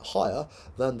 14% higher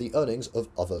than the earnings of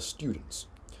other students.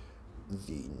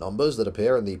 The numbers that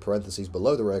appear in the parentheses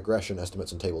below the regression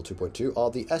estimates in Table 2.2 are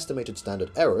the estimated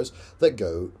standard errors that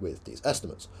go with these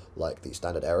estimates. Like the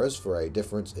standard errors for a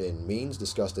difference in means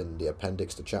discussed in the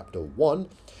appendix to Chapter 1,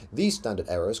 these standard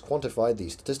errors quantify the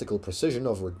statistical precision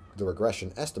of the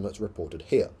regression estimates reported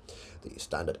here. The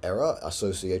standard error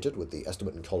associated with the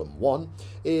estimate in column 1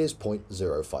 is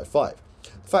 0.055.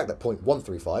 The fact that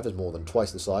 0.135 is more than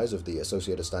twice the size of the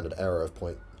associated standard error of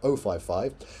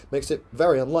 0.055 makes it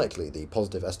very unlikely the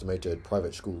positive estimated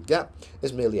private school gap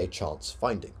is merely a chance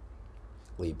finding.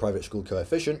 The private school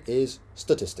coefficient is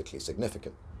statistically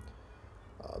significant.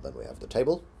 Then we have the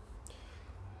table.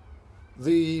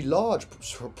 The large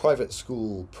private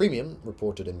school premium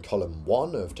reported in column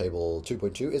 1 of Table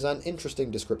 2.2 is an interesting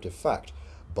descriptive fact.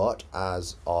 But,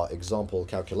 as our example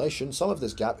calculation, some of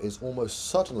this gap is almost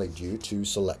certainly due to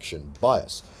selection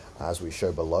bias. As we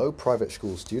show below, private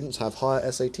school students have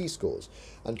higher SAT scores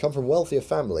and come from wealthier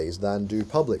families than do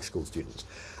public school students,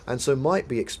 and so might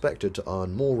be expected to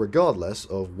earn more regardless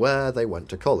of where they went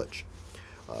to college.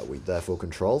 We therefore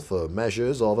control for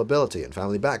measures of ability and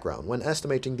family background when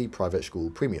estimating the private school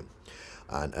premium.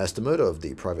 An estimate of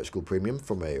the private school premium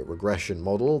from a regression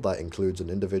model that includes an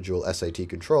individual SAT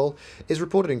control is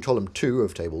reported in column 2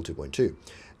 of Table 2.2.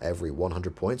 Every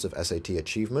 100 points of SAT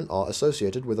achievement are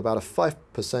associated with about a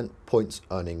 5% points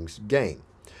earnings gain.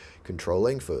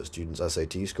 Controlling for students'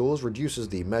 SAT scores reduces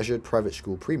the measured private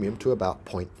school premium to about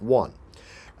 0.1.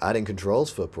 Adding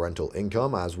controls for parental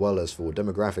income as well as for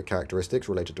demographic characteristics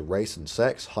related to race and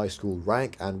sex, high school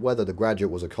rank, and whether the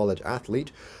graduate was a college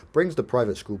athlete brings the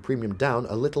private school premium down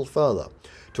a little further,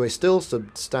 to a still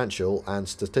substantial and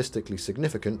statistically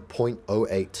significant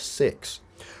 0.086,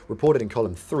 reported in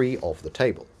column 3 of the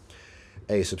table.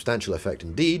 A substantial effect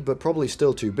indeed, but probably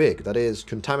still too big, that is,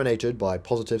 contaminated by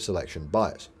positive selection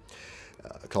bias.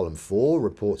 Column 4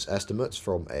 reports estimates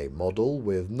from a model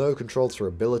with no controls for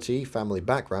ability, family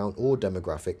background, or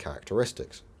demographic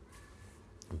characteristics.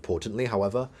 Importantly,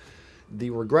 however, the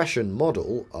regression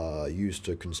model used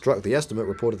to construct the estimate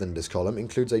reported in this column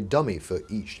includes a dummy for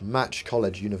each matched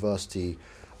college selectivity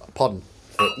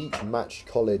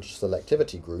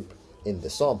group in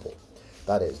the sample.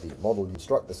 That is, the model to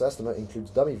construct this estimate includes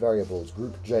dummy variables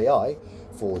group JI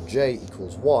for j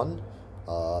equals 1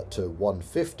 to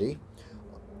 150,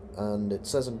 and it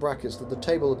says in brackets that the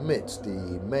table admits the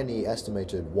many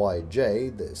estimated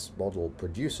yj this model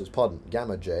produces,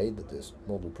 gamma j that this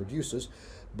model produces,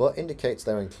 but indicates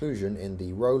their inclusion in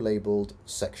the row labeled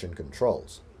section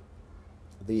controls.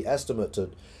 The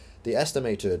estimated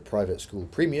private school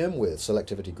premium with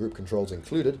selectivity group controls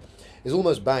included is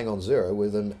almost bang on zero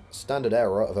with a standard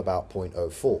error of about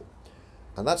 0.04.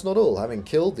 And that's not all. Having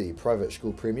killed the private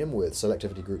school premium with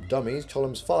selectivity group dummies,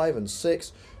 columns 5 and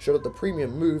 6 show that the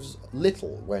premium moves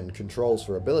little when controls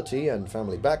for ability and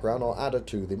family background are added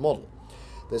to the model.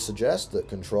 This suggests that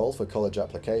control for college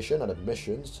application and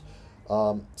admissions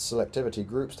selectivity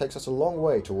groups takes us a long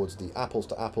way towards the apples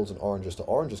to apples and oranges to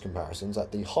oranges comparisons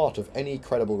at the heart of any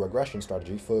credible regression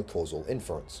strategy for causal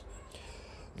inference.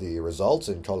 The results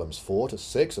in columns 4 to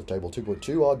 6 of Table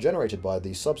 2.2 are generated by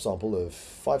the subsample of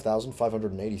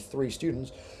 5,583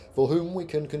 students for whom we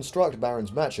can construct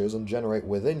Barron's matches and generate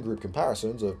within-group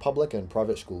comparisons of public and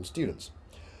private school students.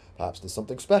 Perhaps there's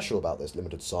something special about this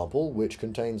limited sample, which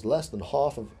contains less than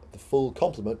half of the full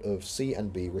complement of C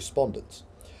and B respondents.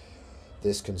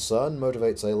 This concern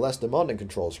motivates a less demanding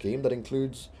control scheme that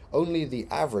includes only the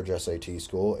average SAT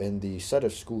score in the set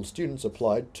of school students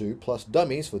applied to plus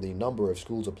dummies for the number of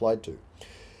schools applied to.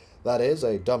 That is,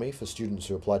 a dummy for students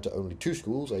who applied to only 2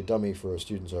 schools, a dummy for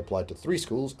students who applied to 3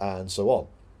 schools, and so on,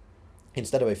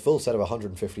 instead of a full set of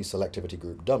 150 selectivity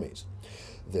group dummies.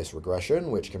 This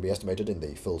regression, which can be estimated in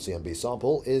the full CMB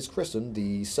sample, is christened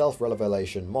the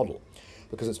self-revelation model,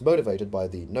 because it's motivated by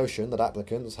the notion that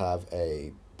applicants have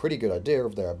a pretty good idea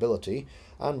of their ability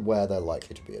and where they're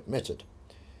likely to be admitted.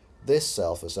 This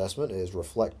self-assessment is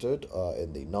reflected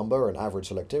in the number and average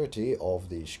selectivity of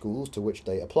the schools to which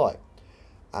they apply.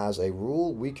 As a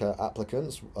rule, weaker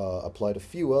applicants apply to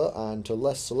fewer and to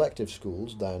less selective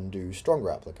schools than do stronger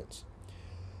applicants.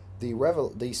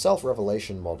 The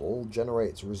self-revelation model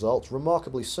generates results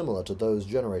remarkably similar to those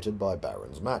generated by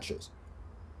Barron's matches.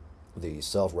 The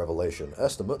self-revelation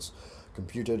estimates,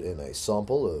 computed in a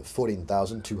sample of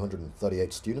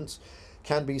 14,238 students,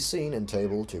 can be seen in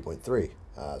Table 2.3.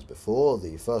 As before,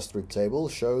 the first three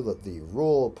tables show that the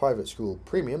raw private school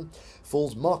premium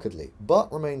falls markedly,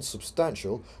 but remains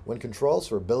substantial when controls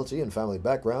for ability and family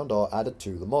background are added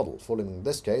to the model, falling in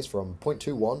this case from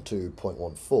 0.21 to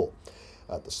 0.14.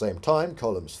 At the same time,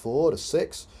 columns 4 to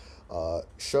 6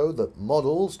 show that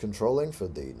models controlling for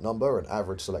the number and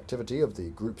average selectivity of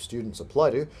the group students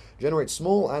apply to generate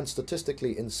small and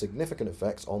statistically insignificant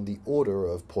effects on the order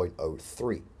of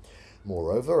 0.03.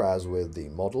 Moreover, as with the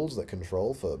models that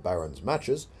control for Barron's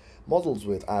matches, models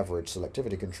with average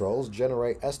selectivity controls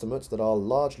generate estimates that are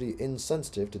largely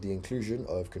insensitive to the inclusion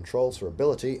of controls for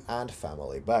ability and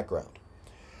family background.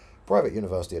 Private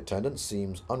university attendance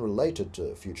seems unrelated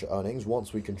to future earnings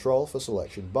once we control for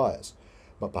selection bias,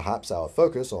 but perhaps our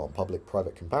focus on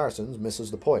public-private comparisons misses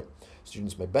the point.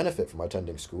 Students may benefit from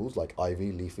attending schools like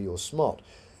Ivy, Leafy, or Smart,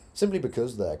 simply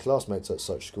because their classmates at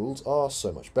such schools are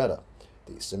so much better.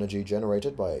 The synergy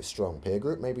generated by a strong peer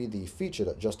group may be the feature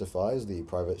that justifies the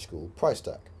private school price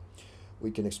tag. We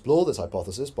can explore this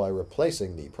hypothesis by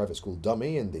replacing the private school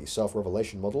dummy in the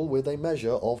self-revelation model with a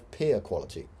measure of peer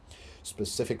quality.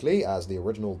 Specifically, as the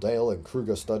original Dale and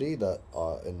Kruger study that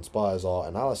inspires our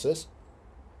analysis,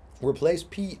 replace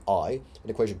PI in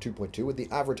equation 2.2 with the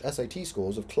average SAT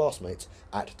scores of classmates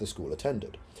at the school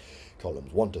attended.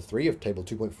 Columns 1 to 3 of Table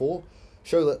 2.4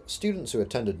 show that students who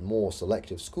attended more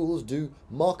selective schools do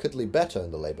markedly better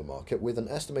in the labour market, with an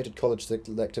estimated college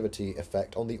selectivity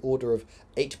effect on the order of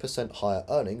 8% higher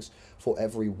earnings for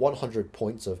every 100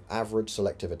 points of average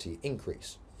selectivity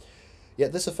increase.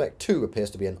 Yet this effect too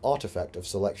appears to be an artifact of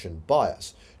selection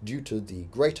bias, due to the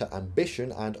greater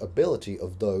ambition and ability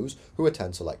of those who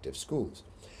attend selective schools.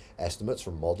 Estimates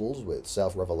from models with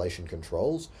self-revelation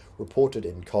controls, reported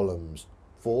in columns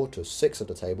 4 to 6 of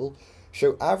the table,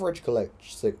 show average college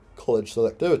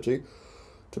selectivity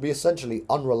to be essentially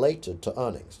unrelated to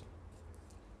earnings.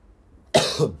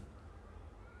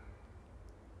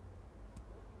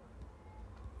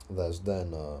 There's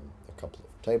then a couple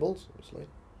of tables, obviously.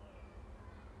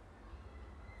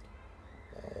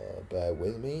 Bear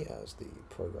with me as the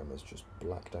program has just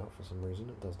blacked out for some reason.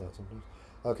 It does that sometimes.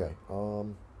 Okay.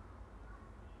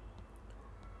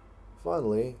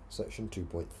 Finally, section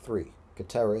 2.3,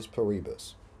 Ceteris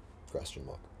Paribus, question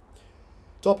mark.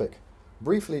 Topic: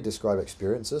 briefly describe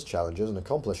experiences, challenges, and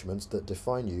accomplishments that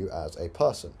define you as a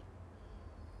person.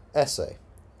 Essay: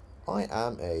 I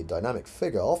am a dynamic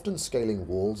figure, often scaling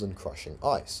walls and crushing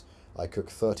ice. I cook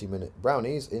 30-minute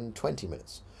brownies in 20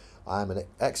 minutes. I am an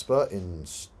expert in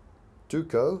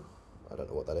Ch2, I don't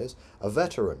know what that is, a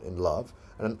veteran in love,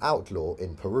 and an outlaw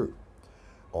in Peru.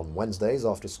 On Wednesdays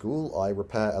after school, I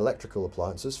repair electrical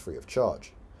appliances free of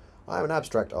charge. I am an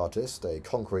abstract artist, a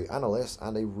concrete analyst,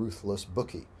 and a ruthless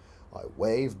bookie. I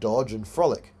wave, dodge, and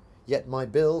frolic, yet my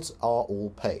bills are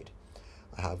all paid.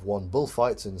 I have won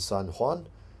bullfights in San Juan,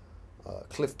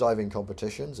 cliff diving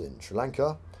competitions in Sri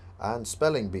Lanka, and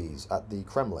spelling bees at the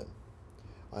Kremlin.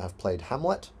 I have played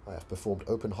Hamlet, I have performed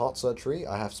open heart surgery,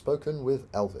 I have spoken with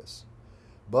Elvis.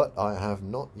 But I have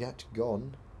not yet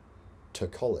gone to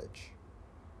college.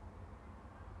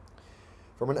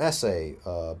 From an essay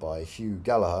by Hugh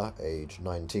Gallagher, age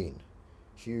 19.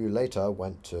 Hugh later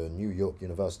went to New York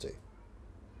University.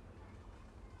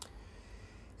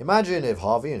 Imagine if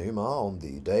Harvey and Uma on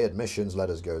the day admissions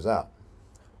letters goes out.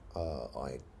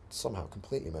 I somehow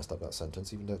completely messed up that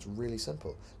sentence, even though it's really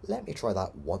simple. Let me try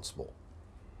that once more.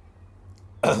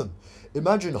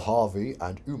 Imagine Harvey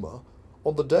and Uma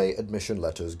on the day admission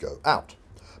letters go out.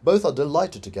 Both are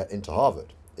delighted to get into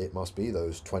Harvard. It must be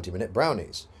those 20-minute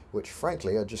brownies, which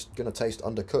frankly are just going to taste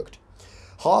undercooked.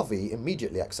 Harvey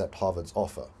immediately accepts Harvard's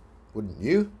offer. Wouldn't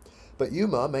you? But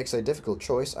Uma makes a difficult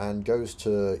choice and goes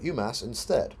to UMass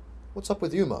instead. What's up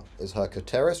with Uma? Is her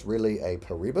Ceteris really a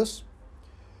Paribus?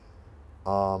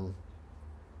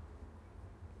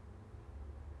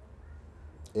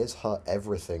 Is her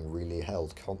everything really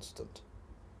held constant?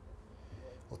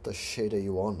 What the shit are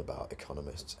you on about,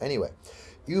 economists? Anyway,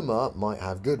 UMA might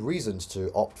have good reasons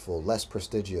to opt for less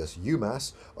prestigious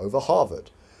UMass over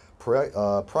Harvard.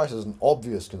 Price is an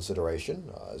obvious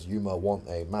consideration, as UMA want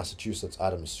a Massachusetts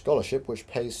Adams scholarship which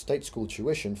pays state school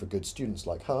tuition for good students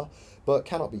like her, but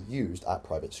cannot be used at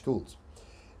private schools.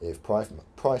 If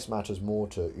price matters more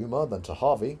to UMA than to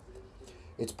Harvey,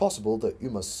 it's possible that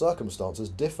UMA's circumstances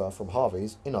differ from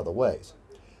Harvey's in other ways.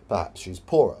 Perhaps she's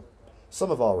poorer. Some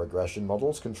of our regression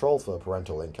models control for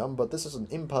parental income, but this is an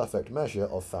imperfect measure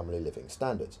of family living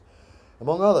standards.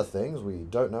 Among other things, we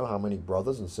don't know how many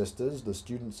brothers and sisters the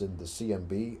students in the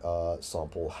CMB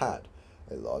sample had.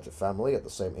 A larger family at the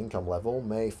same income level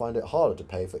may find it harder to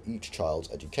pay for each child's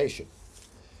education.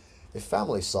 If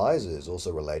family size is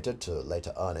also related to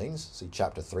later earnings, see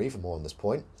Chapter 3 for more on this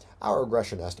point, our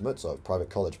regression estimates of private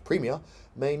college premia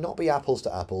may not be apples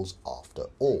to apples after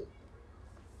all.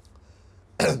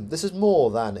 This is more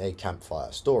than a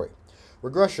campfire story.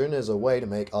 Regression is a way to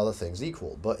make other things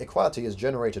equal, but equality is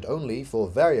generated only for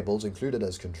variables included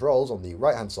as controls on the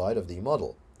right-hand side of the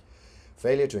model.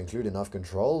 Failure to include enough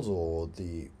controls or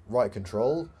the right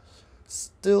control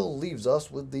still leaves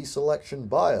us with the selection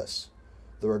bias.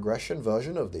 The regression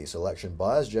version of the selection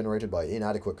bias generated by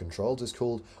inadequate controls is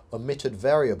called omitted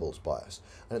variables bias,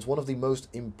 and it's one of the most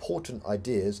important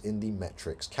ideas in the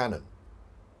metrics canon.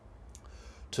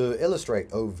 To illustrate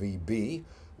OVB,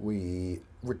 we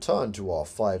return to our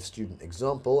 5-student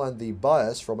example and the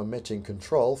bias from omitting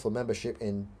control for membership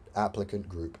in applicant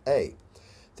group A.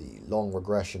 The long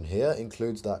regression here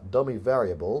includes that dummy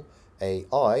variable,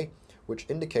 AI, which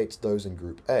indicates those in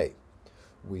group A.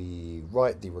 We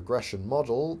write the regression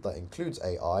model that includes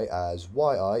AI as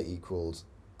yi equals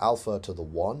alpha to the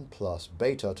 1 plus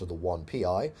beta to the 1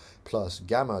 pi plus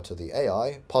gamma to the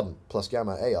AI, plus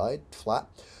gamma AI flat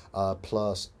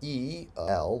plus e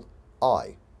l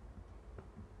I.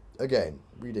 Again,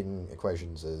 reading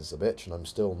equations is a bitch, and I'm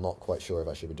still not quite sure if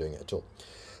I should be doing it at all.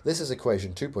 This is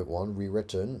equation 2.1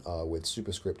 rewritten with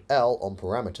superscript L on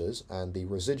parameters and the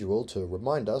residual to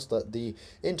remind us that the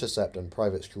intercept and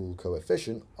private school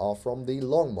coefficient are from the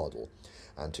long model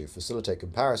and to facilitate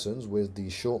comparisons with the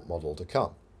short model to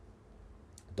come.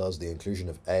 Does the inclusion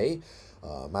of A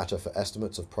matter for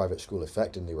estimates of private school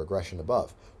effect in the regression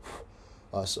above?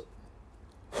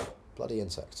 Bloody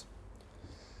insects.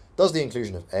 Does the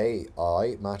inclusion of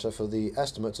AI matter for the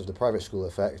estimates of the private school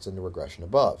effect in the regression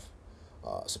above?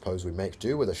 Suppose we make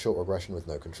do with a short regression with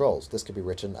no controls. This could be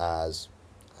written as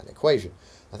an equation.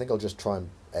 I think I'll just try and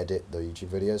edit the YouTube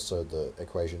videos so the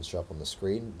equations show up on the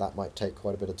screen. That might take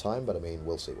quite a bit of time, but I mean,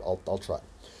 we'll see. I'll try.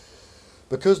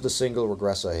 Because the single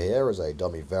regressor here is a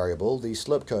dummy variable, the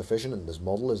slope coefficient in this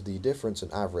model is the difference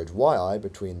in average yi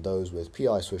between those with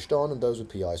pi switched on and those with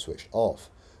pi switched off.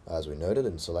 As we noted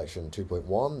in selection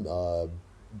 2.1,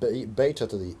 beta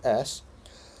to the s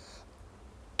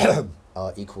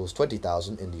equals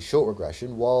 20,000 in the short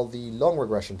regression, while the long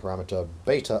regression parameter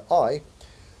beta I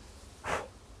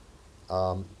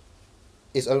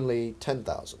is only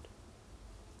 10,000.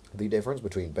 The difference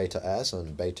between beta s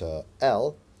and beta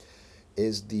l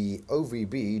is the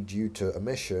OVB due to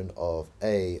omission of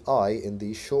AI in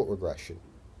the short regression.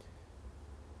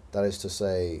 That is to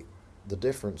say, the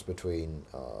difference between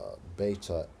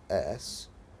beta s,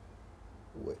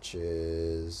 which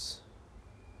is...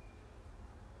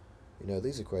 You know,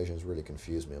 these equations really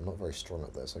confuse me. I'm not very strong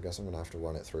at this. I guess I'm going to have to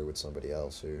run it through with somebody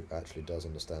else who actually does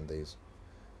understand these.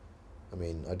 I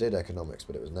mean, I did economics,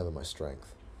 but it was never my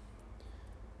strength.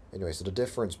 Anyway, so the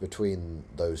difference between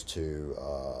those two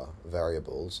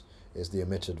variables is the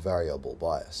omitted variable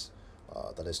bias.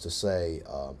 That is to say,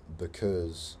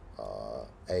 because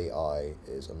AI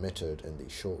is omitted in the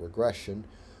short regression,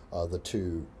 the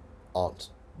two aren't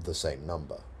the same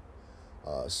number.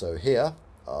 So here,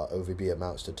 OVB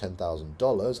amounts to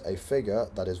 $10,000, a figure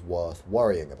that is worth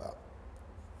worrying about.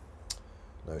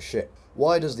 No shit.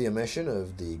 Why does the omission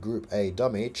of the Group A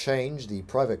dummy change the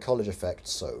private college effect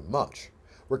so much?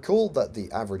 Recall that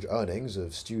the average earnings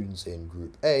of students in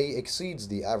Group A exceeds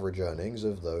the average earnings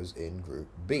of those in Group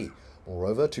B.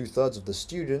 Moreover, 2/3 of the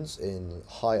students in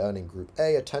high-earning Group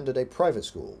A attended a private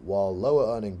school, while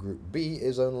lower-earning Group B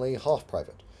is only half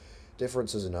private.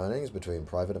 Differences in earnings between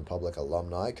private and public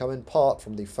alumni come in part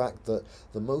from the fact that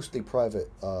the mostly private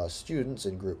students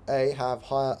in Group A have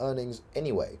higher earnings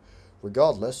anyway,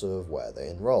 regardless of where they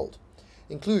enrolled.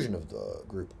 Inclusion of the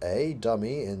Group A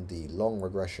dummy in the long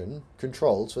regression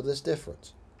controls for this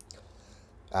difference.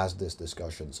 As this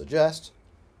discussion suggests,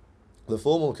 the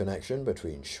formal connection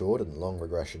between short and long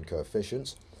regression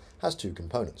coefficients has two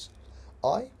components.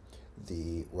 I,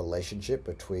 the relationship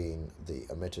between the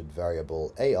emitted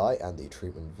variable AI and the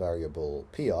treatment variable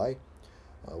PI.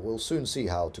 We'll soon see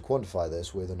how to quantify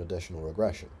this with an additional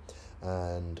regression.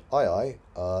 And II,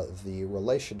 the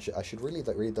relationship, I should really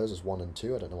read those as 1 and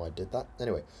 2, I don't know why I did that.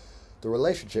 Anyway, the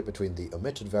relationship between the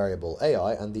emitted variable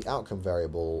AI and the outcome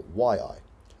variable YI.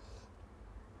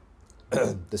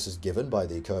 This is given by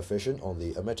the coefficient on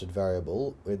the emitted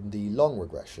variable in the long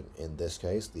regression, in this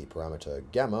case the parameter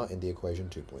gamma in the equation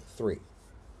 2.3.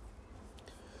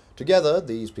 Together,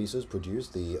 these pieces produce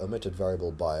the emitted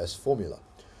variable bias formula.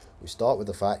 We start with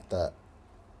the fact that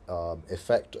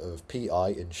effect of pi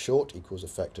in short equals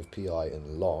effect of pi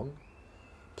in long,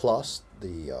 plus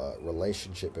the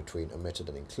relationship between emitted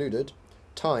and included,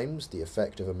 times the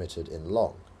effect of emitted in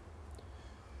long.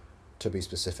 To be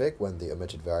specific, when the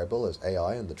emitted variable is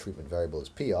AI and the treatment variable is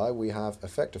PI, we have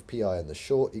effect of PI in the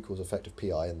short equals effect of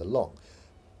PI in the long,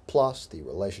 plus the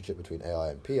relationship between AI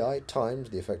and PI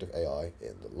times the effect of AI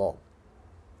in the long.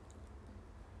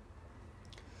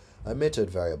 Emitted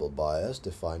variable bias,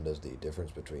 defined as the difference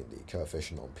between the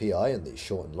coefficient on PI and the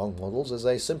short and long models, is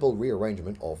a simple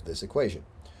rearrangement of this equation.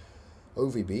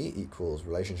 OVB equals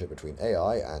relationship between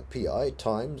AI and PI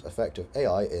times effect of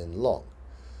AI in long.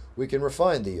 We can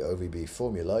refine the OVB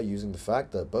formula using the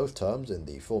fact that both terms in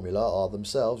the formula are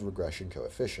themselves regression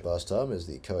coefficients. The first term is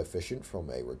the coefficient from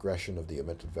a regression of the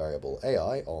emitted variable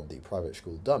AI on the private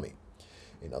school dummy.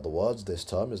 In other words, this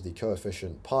term is the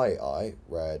coefficient pi I,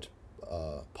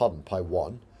 pi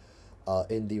 1,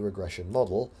 in the regression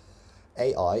model.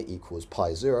 AI equals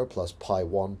pi 0 plus pi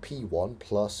 1 p1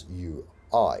 plus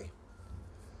ui,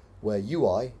 where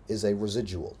ui is a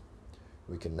residual.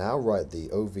 We can now write the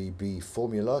OVB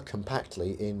formula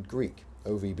compactly in Greek.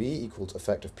 OVB equals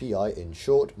effect of pi in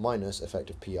short minus effect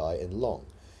of pi in long,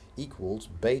 equals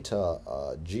beta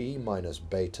g minus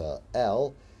beta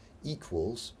l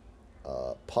equals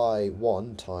pi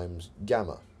 1 times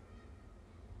gamma,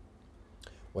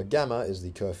 where gamma is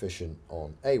the coefficient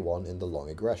on A1 in the long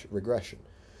regression.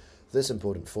 This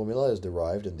important formula is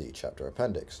derived in the chapter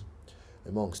appendix.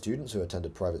 Among students who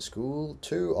attended private school,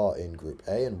 2 are in Group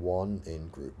A and 1 in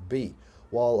Group B,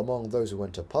 while among those who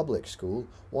went to public school,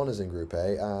 1 is in Group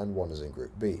A and 1 is in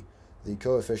Group B. The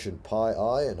coefficient pi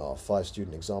I in our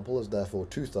 5-student example is therefore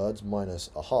 2/3 minus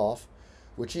a half,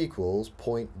 which equals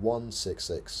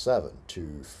 0.1667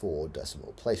 to 4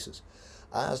 decimal places.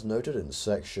 As noted in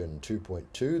section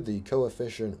 2.2, the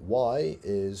coefficient y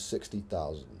is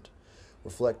 60,000,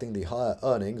 reflecting the higher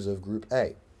earnings of Group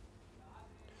A.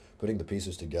 Putting the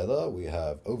pieces together, we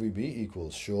have OVB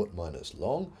equals short minus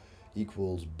long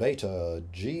equals beta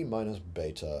g minus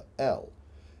beta l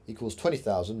equals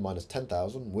 20,000 minus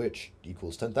 10,000, which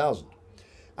equals 10,000.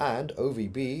 And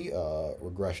OVB,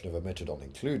 regression of omitted on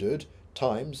included,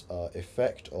 times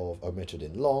effect of omitted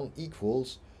in long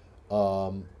equals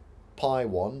pi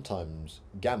 1 times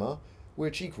gamma,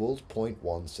 which equals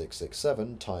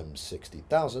 0.1667 times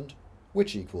 60,000,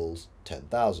 which equals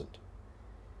 10,000.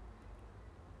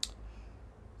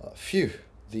 Phew,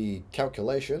 the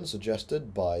calculation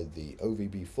suggested by the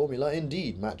OVB formula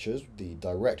indeed matches the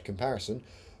direct comparison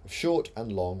of short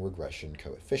and long regression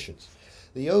coefficients.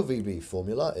 The OVB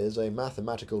formula is a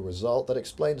mathematical result that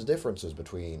explains differences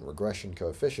between regression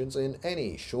coefficients in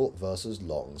any short versus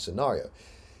long scenario,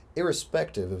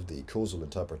 irrespective of the causal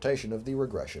interpretation of the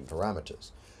regression parameters.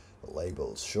 The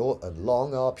labels short and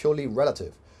long are purely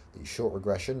relative. The short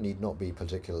regression need not be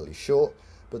particularly short,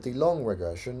 but the long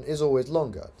regression is always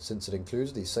longer, since it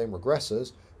includes the same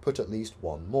regressors plus at least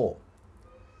one more.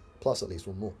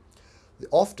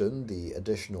 Often, the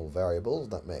additional variables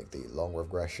that make the long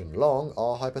regression long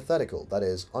are hypothetical, that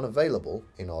is, unavailable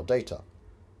in our data.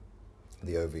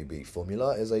 The OVB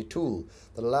formula is a tool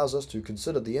that allows us to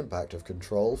consider the impact of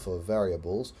control for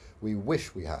variables we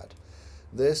wish we had.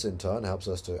 This, in turn, helps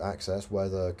us to access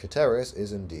whether ceteris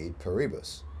is indeed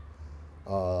paribus,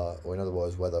 or in other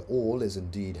words, whether all is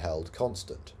indeed held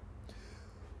constant.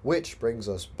 Which brings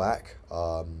us back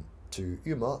to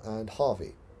Uma and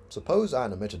Harvey. Suppose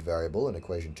an omitted variable in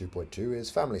equation 2.2 is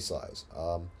family size,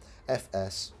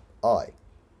 FSI.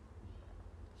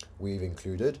 We've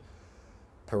included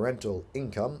parental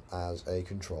income as a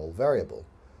control variable,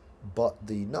 but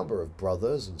the number of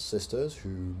brothers and sisters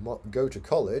who go to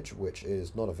college, which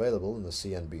is not available in the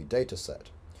CNB dataset.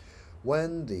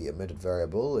 When the emitted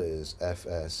variable is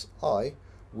FSI,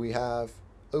 we have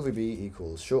OVB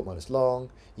equals short minus long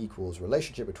equals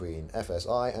relationship between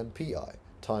FSI and PI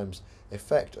times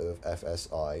effect of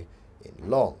FSI in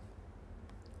long.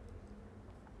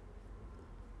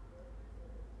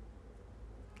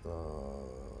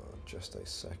 Just a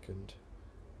second.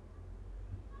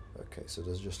 Okay, so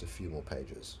there's just a few more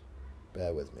pages.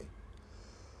 Bear with me.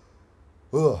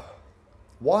 Ugh.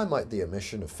 Why might the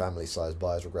omission of family size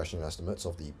bias regression estimates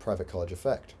of the private college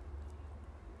affect?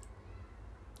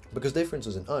 Because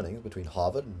differences in earnings between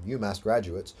Harvard and UMass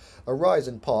graduates arise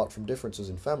in part from differences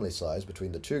in family size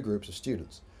between the two groups of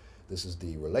students. This is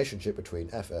the relationship between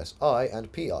FSI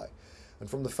and PI, and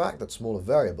from the fact that smaller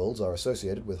variables are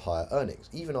associated with higher earnings,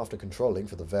 even after controlling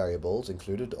for the variables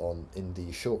included in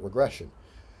the short regression.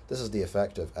 This is the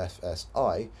effect of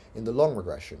FSI in the long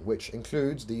regression, which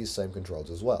includes these same controls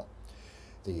as well.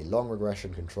 The long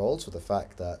regression controls for the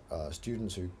fact that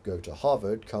students who go to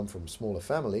Harvard come from smaller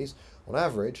families, on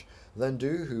average, than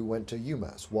do who went to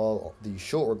UMass, while the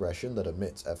short regression that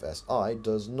omits FSI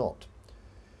does not.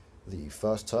 The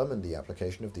first term in the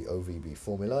application of the OVB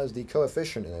formula is the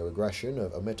coefficient in a regression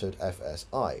of omitted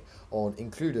FSI on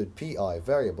included PI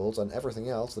variables and everything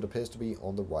else that appears to be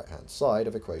on the right-hand side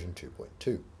of equation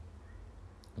 2.2.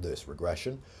 This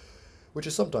regression, which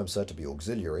is sometimes said to be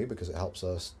auxiliary because it helps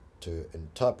us to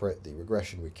interpret the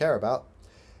regression we care about,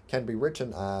 can be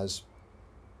written as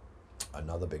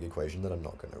another big equation that I'm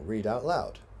not going to read out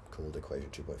loud, called equation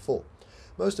 2.4.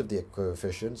 Most of the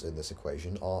coefficients in this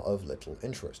equation are of little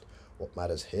interest. What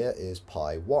matters here is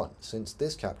pi 1, since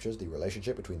this captures the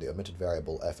relationship between the omitted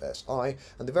variable FSI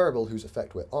and the variable whose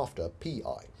effect we're after,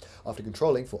 PI, after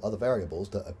controlling for other variables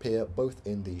that appear both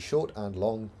in the short and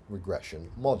long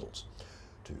regression models.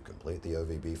 To complete the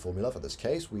OVB formula for this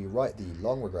case, we write the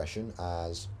long regression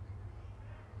as,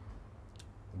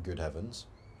 good heavens,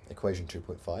 equation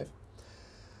 2.5.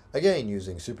 Again,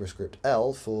 using superscript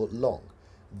L for long.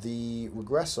 The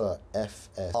regressor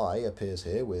FSI appears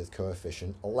here with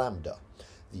coefficient lambda.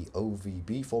 The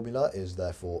OVB formula is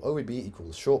therefore OVB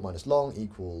equals short minus long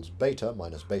equals beta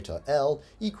minus beta L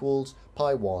equals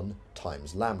pi 1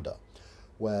 times lambda,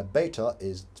 where beta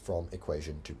is from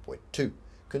equation 2.2.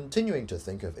 Continuing to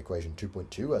think of equation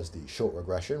 2.2 as the short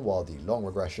regression, while the long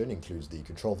regression includes the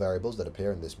control variables that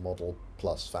appear in this model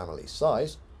plus family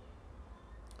size,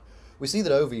 we see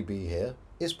that OVB here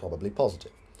is probably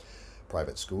positive.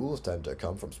 Private schools tend to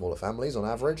come from smaller families on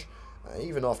average,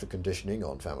 even after conditioning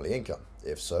on family income.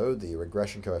 If so, the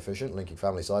regression coefficient linking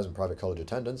family size and private college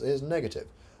attendance is negative.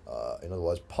 In other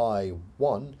words, pi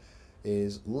 1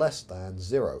 is less than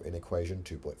 0 in equation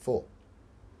 2.4.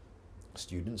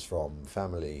 Students from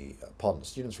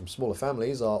smaller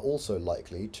families are also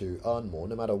likely to earn more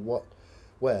no matter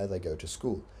where they go to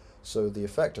school. So the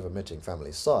effect of omitting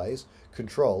family size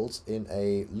controls in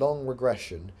a long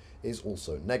regression is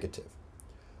also negative.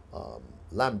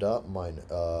 Lambda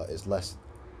is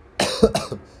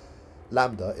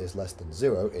less than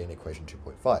 0 in equation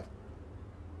 2.5.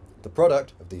 The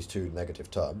product of these two negative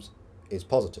terms is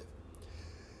positive.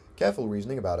 Careful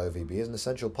reasoning about OVB is an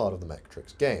essential part of the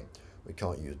metrics game. We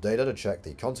can't use data to check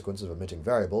the consequences of omitting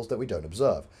variables that we don't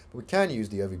observe, but we can use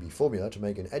the OVB formula to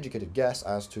make an educated guess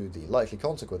as to the likely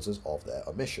consequences of their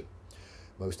omission.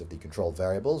 Most of the control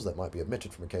variables that might be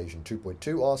omitted from equation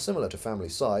 2.2 are similar to family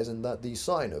size in that the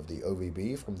sign of the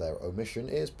OVB from their omission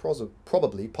is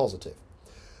probably positive.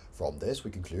 From this, we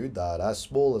conclude that as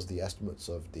small as the estimates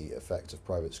of the effect of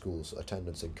private schools'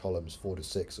 attendance in columns 4 to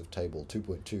 6 of table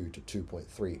 2.2 to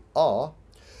 2.3 are,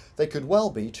 they could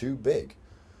well be too big.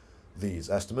 These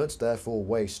estimates therefore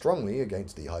weigh strongly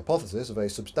against the hypothesis of a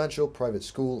substantial private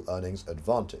school earnings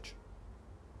advantage.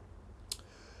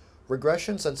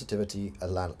 Regression sensitivity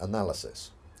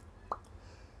analysis.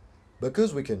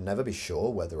 Because we can never be sure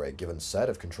whether a given set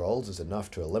of controls is enough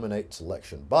to eliminate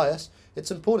selection bias, it's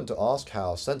important to ask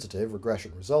how sensitive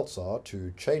regression results are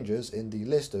to changes in the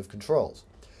list of controls.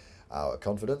 Our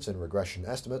confidence in regression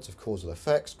estimates of causal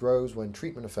effects grows when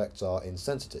treatment effects are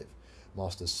insensitive,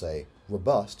 masters say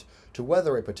robust, to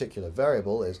whether a particular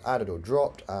variable is added or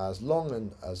dropped as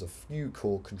long as a few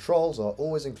core controls are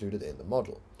always included in the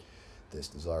model. This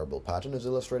desirable pattern is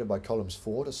illustrated by columns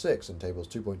 4 to 6 in tables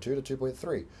 2.2 to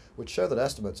 2.3, which show that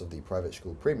estimates of the private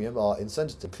school premium are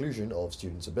insensitive to inclusion of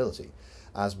students' ability,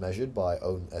 as measured by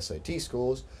own SAT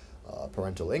scores,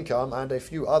 parental income, and a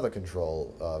few other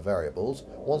control variables,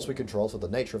 once we control for the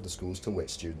nature of the schools to which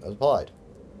student applied.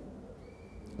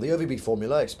 The OVB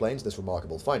formula explains this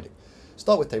remarkable finding.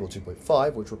 Start with table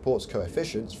 2.5, which reports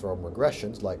coefficients from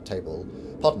regressions like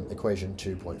equation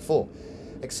 2.4.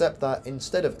 Except that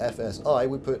instead of FSI,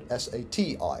 we put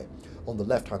SATI on the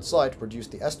left-hand side to produce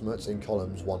the estimates in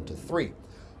columns 1 to 3,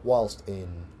 whilst in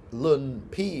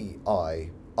looove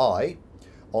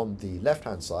on the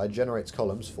left-hand side generates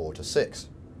columns 4 to 6.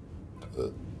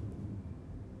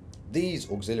 These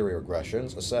auxiliary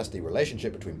regressions assess the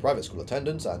relationship between private school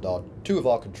attendance and two of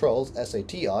our controls,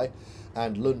 SATI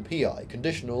and looove,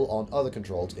 conditional on other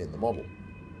controls in the model.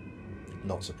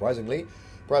 Not surprisingly,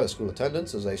 private school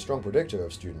attendance is a strong predictor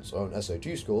of students' own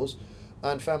SAT scores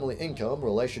and family income,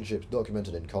 relationships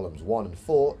documented in columns 1 and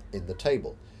 4 in the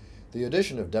table. The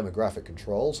addition of demographic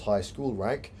controls, high school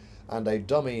rank, and a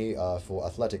dummy for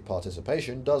athletic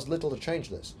participation does little to change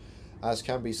this, as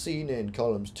can be seen in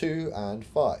columns 2 and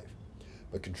 5.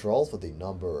 But control for the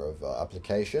number of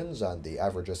applications and the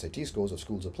average SAT scores of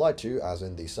schools applied to, as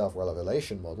in the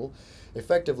self-revelation model,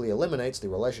 effectively eliminates the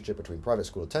relationship between private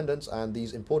school attendance and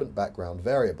these important background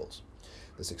variables.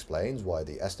 This explains why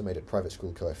the estimated private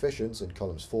school coefficients in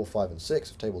columns 4, 5, and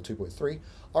 6 of Table 2.3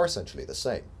 are essentially the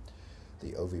same.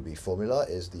 The OVB formula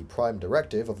is the prime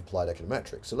directive of applied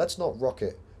econometrics, so let's rock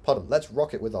it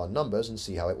with our numbers and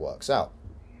see how it works out.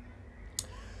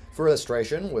 For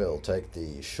illustration, we'll take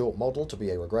the short model to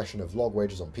be a regression of log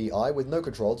wages on PI with no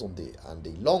controls and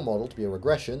the long model to be a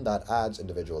regression that adds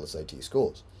individual SAT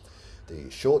scores. The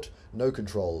short, no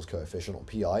controls coefficient on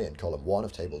PI in column 1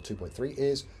 of table 2.3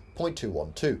 is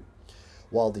 0.212,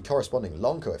 while the corresponding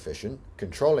long coefficient,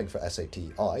 controlling for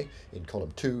SAT-I, in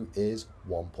column 2 is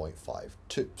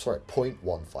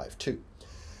 0.152.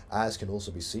 As can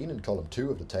also be seen in column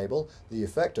 2 of the table, the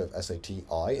effect of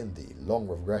SAT-I in the long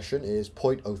regression is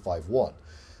 0.051.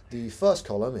 The first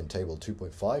column in table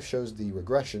 2.5 shows the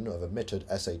regression of omitted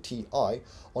SAT-I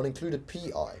on included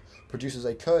PI produces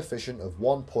a coefficient of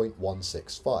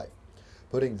 1.165.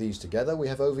 Putting these together, we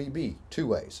have OVB two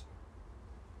ways.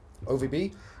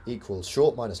 OVB equals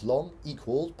short minus long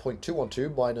equals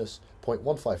 0.212 minus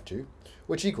 0.152,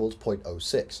 which equals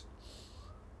 0.06.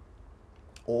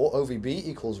 Or OVB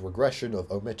equals regression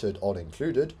of omitted on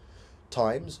included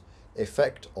times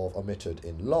effect of omitted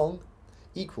in long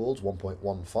equals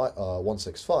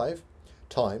 1.165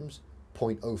 times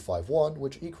 0.051,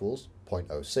 which equals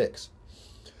 0.06.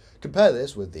 Compare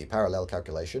this with the parallel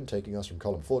calculation taking us from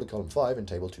column 4 to column 5 in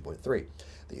table 2.3.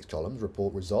 These columns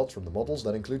report results from the models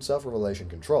that include self-revelation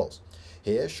controls.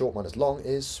 Here, short minus long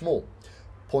is small.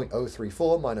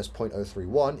 0.034 minus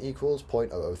 0.031 equals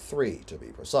 0.003 to be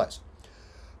precise.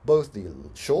 Both the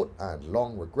short and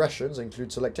long regressions include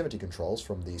selectivity controls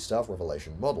from the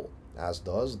self-revelation model, as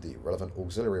does the relevant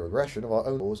auxiliary regression of our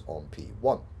own scores on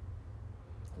P1.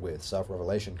 With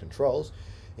self-revelation controls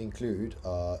included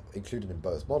in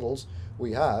both models,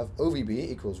 we have OVB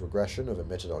equals regression of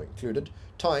omitted on included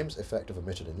times effect of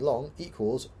omitted in long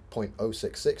equals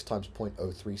 0.066 times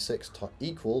 0.036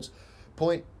 equals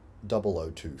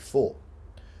 0.0024.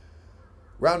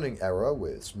 Rounding error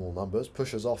with small numbers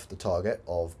pushes off the target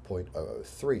of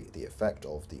 0.003. The effect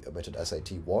of the omitted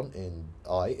SAT-1 in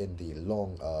the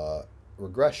long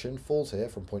regression falls here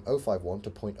from 0.051 to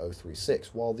 0.036,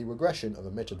 while the regression of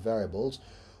omitted variables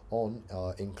on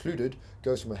included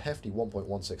goes from a hefty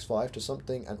 1.165 to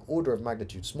something an order of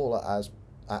magnitude smaller as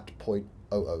at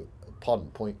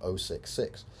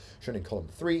 0.066, shown in column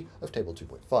 3 of table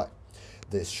 2.5.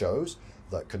 This shows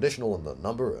that conditional on the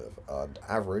number of and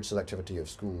average selectivity of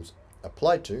schools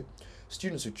applied to,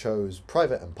 students who chose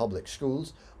private and public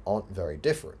schools aren't very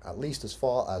different, at least as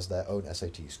far as their own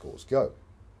SAT scores go.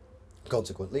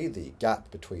 Consequently, the gap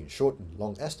between short and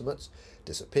long estimates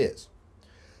disappears.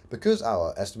 Because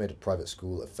our estimated private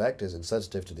school effect is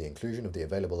insensitive to the inclusion of the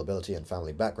available ability and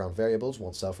family background variables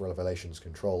once self-revelation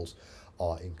controls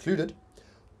are included,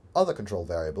 other control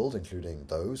variables, including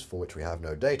those for which we have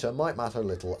no data, might matter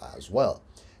little as well.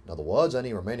 In other words,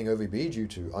 any remaining OVB due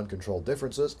to uncontrolled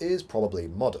differences is probably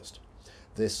modest.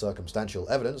 This circumstantial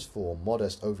evidence for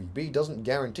modest OVB doesn't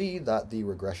guarantee that the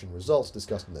regression results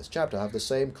discussed in this chapter have the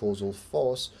same causal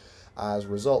force as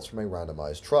results from a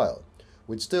randomized trial.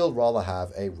 We'd still rather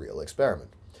have a real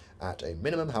experiment. At a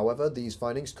minimum, however, these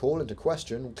findings call into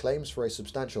question claims for a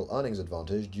substantial earnings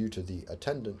advantage due to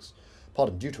attendance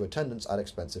at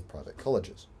expensive private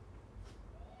colleges.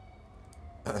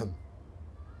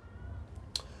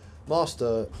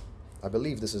 Master, I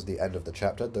believe this is the end of the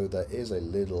chapter, though there is a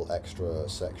little extra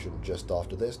section just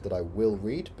after this that I will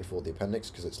read before the appendix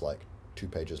because it's like 2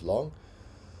 pages long.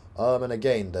 And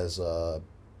again, there's a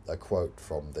quote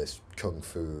from this kung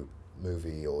fu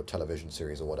movie or television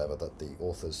series or whatever that the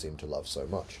authors seem to love so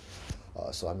much.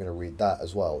 So I'm going to read that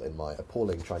as well in my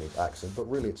appalling Chinese accent, but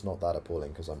really it's not that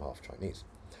appalling because I'm half Chinese.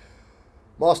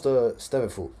 Master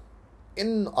Stevefu,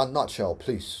 in a nutshell,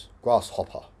 please,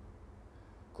 grasshopper.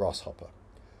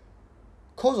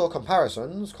 Causal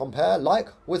comparisons compare like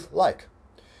with like.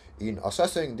 In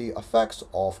assessing the effects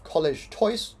of college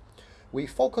choice, we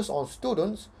focus on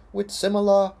students with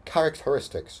similar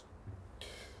characteristics.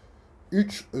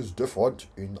 Each is different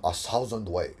in 1,000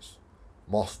 ways.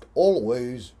 Must all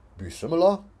ways be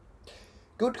similar?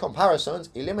 Good comparisons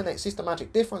eliminate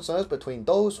systematic differences between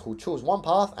those who choose one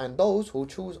path and those who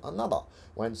choose another,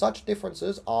 when such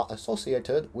differences are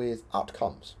associated with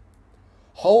outcomes.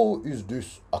 How is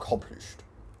this accomplished?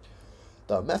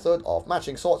 The method of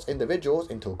matching sorts individuals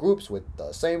into groups with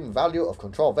the same value of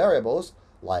control variables,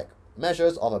 like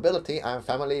measures of ability and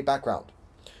family background.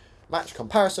 Match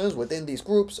comparisons within these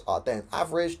groups are then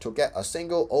averaged to get a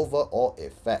single overall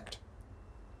effect.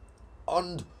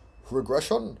 And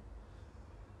regression?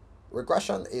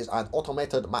 Regression is an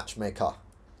automated matchmaker.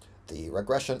 The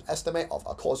regression estimate of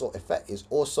a causal effect is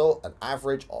also an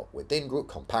average of within-group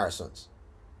comparisons.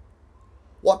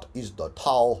 What is the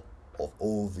tau of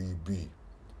OVB?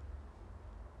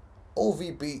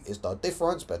 OVB is the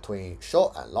difference between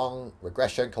short and long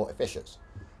regression coefficients.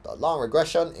 The long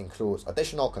regression includes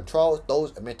additional controls,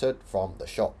 those emitted from the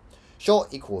short.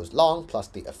 Short equals long plus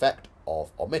the effect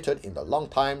of omitted in the long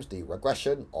times the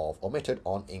regression of omitted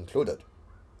on included.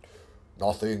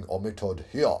 Nothing omitted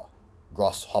here.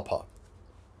 Grasshopper.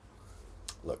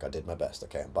 Look, I did my best.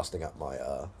 Okay, I'm busting up my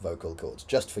vocal cords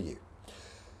just for you.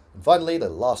 And finally, the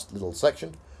last little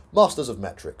section, Masters of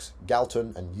Metrics,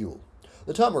 Galton and Yule.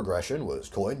 The term regression was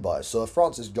coined by Sir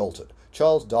Francis Galton,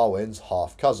 Charles Darwin's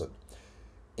half-cousin,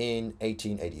 in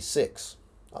 1886.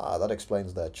 That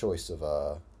explains their choice of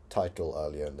a title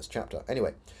earlier in this chapter.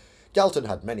 Anyway, Galton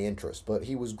had many interests, but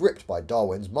he was gripped by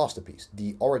Darwin's masterpiece,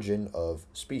 The Origin of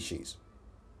Species.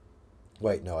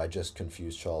 Wait, no, I just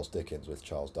confused Charles Dickens with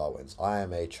Charles Darwin's. I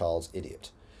am a Charles idiot.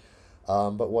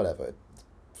 But whatever.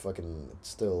 It's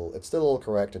still all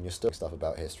correct, and you're still stuff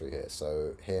about history here,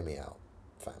 so hear me out,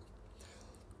 fam.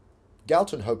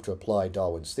 Galton hoped to apply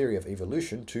Darwin's theory of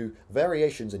evolution to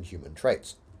variations in human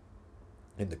traits.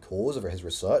 In the course of his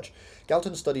research,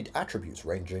 Galton studied attributes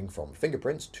ranging from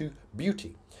fingerprints to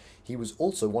beauty. He was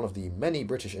also one of the many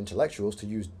British intellectuals to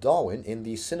use Darwin in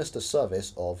the sinister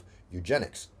service of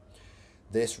eugenics.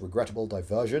 This regrettable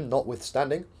diversion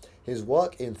notwithstanding, his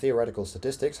work in theoretical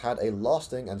statistics had a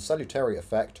lasting and salutary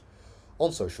effect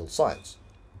on social science.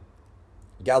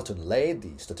 Galton laid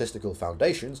the statistical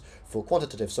foundations for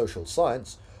quantitative social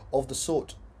science of the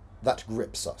sort that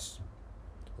grips us.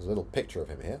 There's a little picture of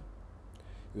him here.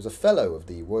 He was a fellow of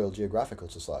the Royal Geographical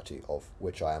Society, of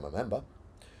which I am a member.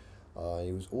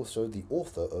 He was also the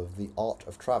author of The Art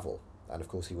of Travel, and of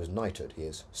course he was knighted. He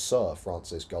is Sir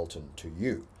Francis Galton to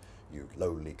you, you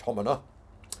lowly commoner.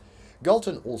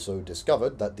 Galton also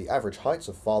discovered that the average heights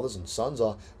of fathers and sons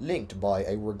are linked by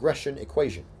a regression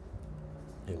equation.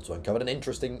 He also uncovered an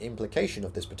interesting implication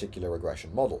of this particular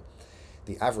regression model.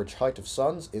 The average height of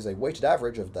sons is a weighted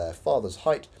average of their father's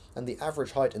height and the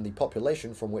average height in the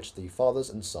population from which the fathers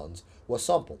and sons were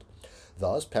sampled.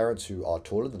 Thus, parents who are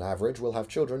taller than average will have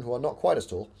children who are not quite as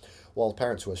tall, while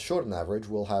parents who are shorter than average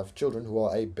will have children who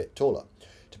are a bit taller.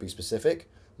 To be specific,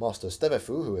 Master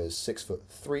Stevefu, who is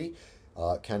 6'3",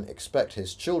 can expect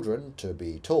his children to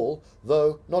be tall,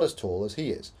 though not as tall as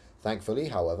he is. Thankfully,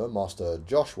 however, Master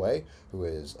Joshua, who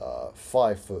is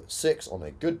 5'6" on a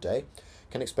good day,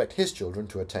 can expect his children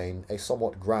to attain a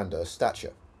somewhat grander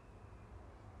stature.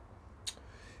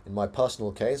 In my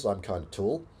personal case, I'm kind of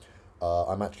tall.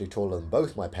 I'm actually taller than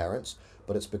both my parents,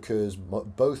 but it's because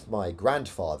both my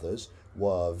grandfathers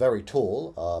were very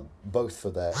tall, both for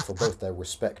both their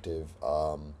respective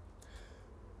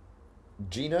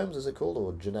genomes, is it called,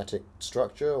 or genetic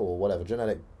structure, or whatever,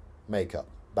 genetic makeup,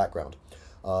 background.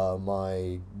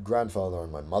 My grandfather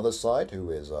on my mother's side, who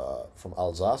is from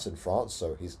Alsace in France,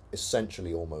 so he's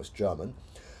essentially almost German,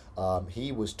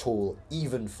 he was tall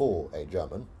even for a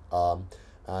German,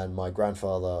 and my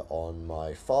grandfather on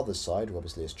my father's side, who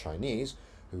obviously is Chinese,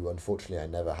 who unfortunately I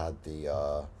never had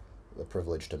the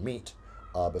privilege to meet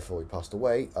before he passed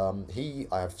away,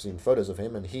 I have seen photos of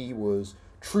him, and he was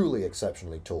truly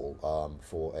exceptionally tall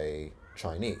for a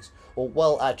Chinese. Or,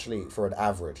 well, actually, for an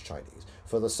average Chinese.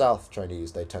 For the South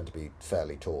Chinese, they tend to be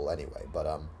fairly tall anyway.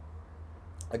 But,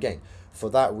 again, for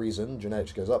that reason,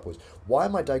 genetics goes upwards. Why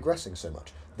am I digressing so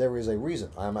much? There is a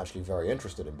reason. I am actually very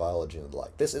interested in biology and the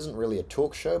like. This isn't really a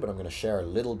talk show, but I'm going to share a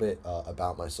little bit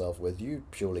about myself with you,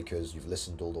 purely because you've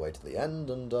listened all the way to the end,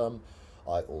 and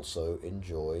I also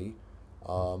enjoy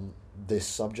this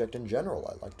subject in general.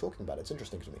 I like talking about it. It's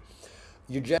interesting to me.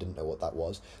 You didn't know what that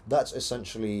was. That's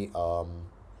essentially, how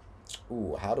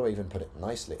do I even put it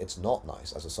nicely? It's not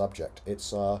nice as a subject.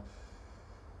 It's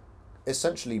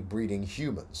essentially breeding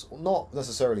humans. Not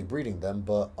necessarily breeding them,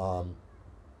 but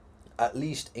at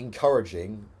least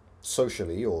encouraging,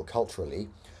 socially or culturally,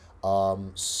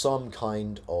 some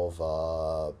kind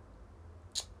of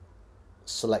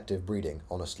selective breeding,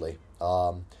 honestly.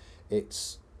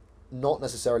 It's not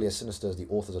necessarily as sinister as the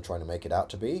authors are trying to make it out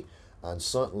to be. and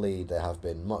certainly there have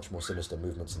been much more sinister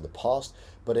movements in the past,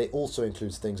 but it also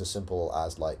includes things as simple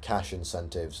as like cash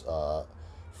incentives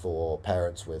for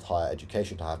parents with higher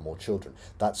education to have more children.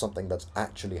 That's something that's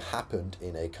actually happened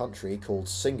in a country called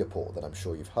Singapore that I'm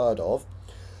sure you've heard of.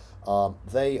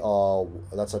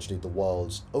 That's actually the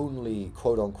world's only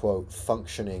quote unquote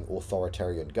functioning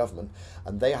authoritarian government,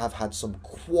 and they have had some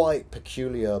quite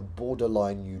peculiar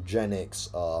borderline eugenics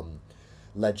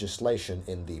legislation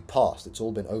in the past. It's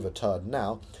all been overturned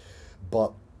now,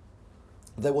 but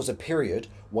there was a period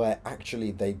where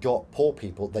actually they gave poor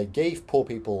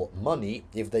people money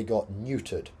if they got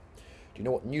neutered. Do you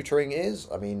know what neutering is?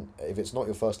 I mean, if it's not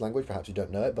your first language, perhaps you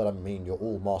don't know it, but I mean, you're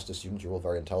all master students, you're all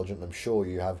very intelligent, and I'm sure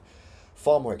you have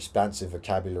far more expansive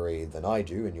vocabulary than I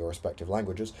do in your respective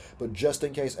languages. But just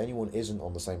in case anyone isn't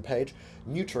on the same page,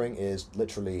 neutering is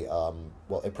literally,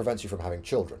 well, it prevents you from having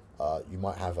children. You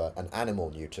might have an animal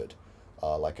neutered,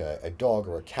 like a dog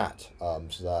or a cat,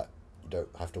 so that you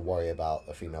don't have to worry about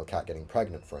a female cat getting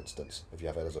pregnant, for instance, if you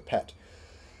have it as a pet.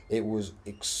 It was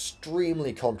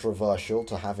extremely controversial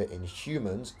to have it in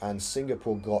humans, and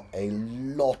Singapore got a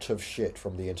lot of shit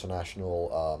from the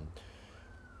international,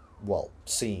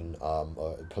 scene,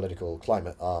 political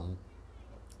climate,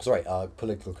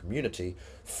 political community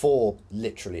for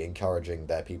literally encouraging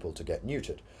their people to get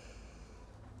neutered.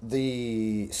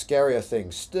 The scarier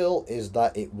thing still is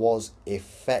that it was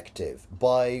effective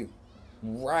by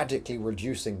radically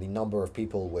reducing the number of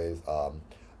people with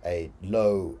a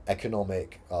low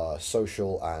economic,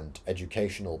 social, and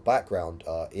educational background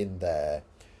in their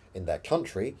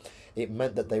country. It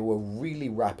meant that they were really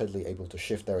rapidly able to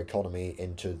shift their economy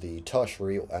into the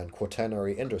tertiary and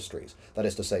quaternary industries, that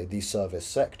is to say, the service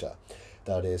sector,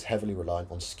 that is heavily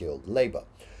reliant on skilled labor.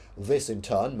 This in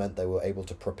turn meant they were able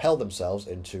to propel themselves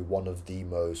into one of the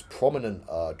most prominent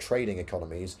trading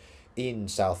economies in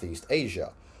Southeast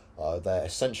Asia. They're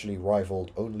essentially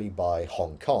rivaled only by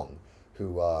Hong Kong,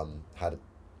 who had,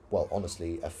 well,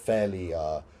 honestly, a fairly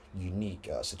unique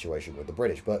situation with the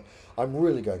British. But I'm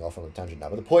really going off on a tangent now.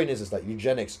 But the point is that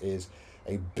eugenics is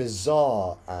a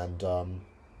bizarre and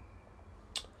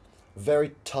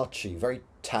very touchy, very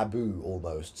taboo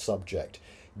almost subject,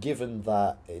 given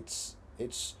that it's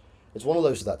one of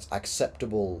those that's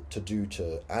acceptable to do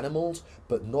to animals,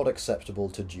 but not acceptable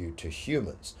to do to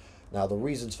humans. Now, the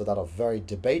reasons for that are very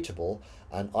debatable,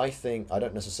 and I think I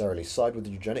don't necessarily side with the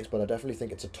eugenics, but I definitely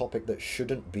think it's a topic that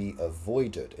shouldn't be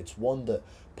avoided. It's one that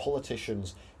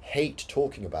politicians hate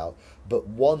talking about, but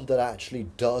one that actually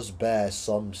does bear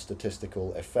some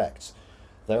statistical effects.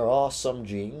 There are some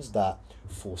genes that,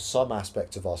 for some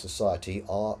aspects of our society,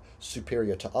 are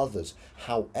superior to others.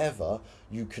 However,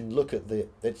 you can look at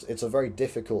it's a very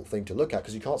difficult thing to look at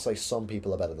because you can't say some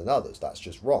people are better than others. That's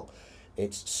just wrong.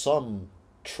 It's some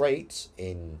traits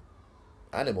in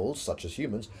animals, such as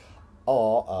humans,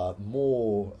 are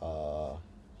more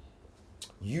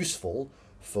useful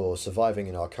for surviving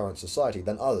in our current society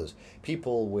than others.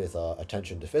 People with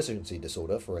attention deficiency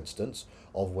disorder, for instance,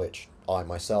 of which I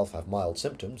myself have mild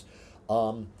symptoms,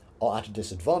 are at a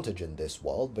disadvantage in this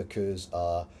world because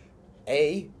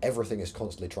everything is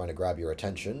constantly trying to grab your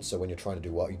attention. So when you're trying to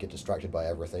do work, you get distracted by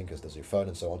everything because there's your phone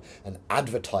and so on. And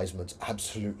advertisements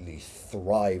absolutely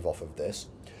thrive off of this.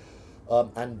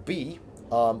 And B,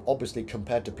 obviously,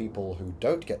 compared to people who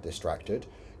don't get distracted,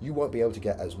 you won't be able to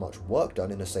get as much work done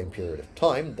in the same period of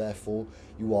time. Therefore,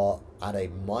 you are at a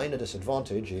minor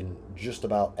disadvantage in just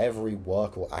about every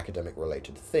work or academic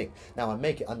related thing. Now,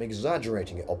 I'm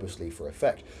exaggerating it obviously for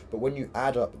effect, but when you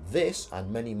add up this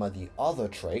and many other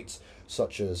traits,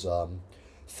 such as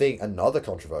another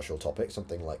controversial topic,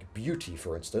 something like beauty,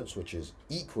 for instance, which is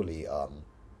equally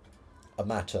a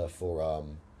matter for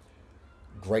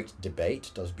great debate.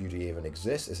 Does beauty even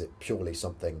exist? Is it purely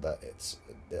something that it's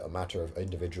a matter of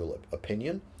individual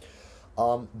opinion?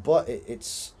 But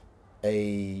it's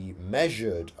a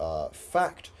measured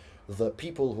fact that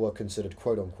people who are considered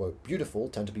quote unquote beautiful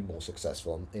tend to be more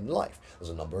successful in life. There's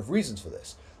a number of reasons for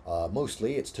this.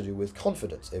 Mostly it's to do with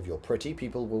confidence. If you're pretty,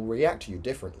 people will react to you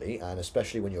differently, and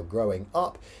especially when you're growing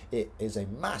up, it is a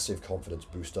massive confidence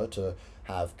booster to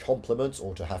have compliments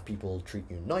or to have people treat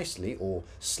you nicely or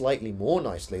slightly more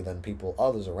nicely than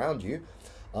others around you,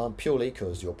 purely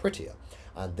because you're prettier.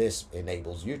 And this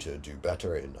enables you to do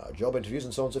better in job interviews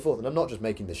and so on and so forth. And I'm not just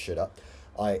making this shit up.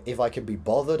 If I can be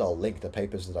bothered, I'll link the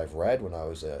papers that I've read when I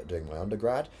was doing my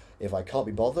undergrad. If I can't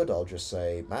be bothered, I'll just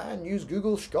say, man, use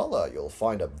Google Scholar. You'll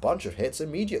find a bunch of hits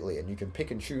immediately, and you can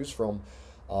pick and choose from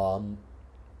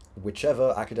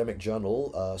whichever academic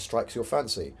journal strikes your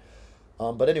fancy.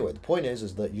 But anyway, the point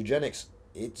is that eugenics,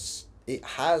 it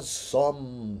has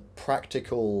some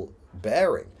practical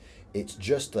bearing It's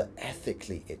just that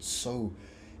ethically it's so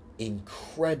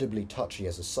incredibly touchy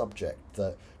as a subject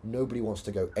that nobody wants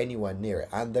to go anywhere near it.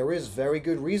 And there is very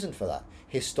good reason for that.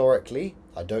 Historically,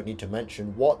 I don't need to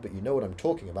mention what, but you know what I'm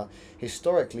talking about.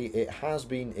 Historically, it has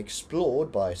been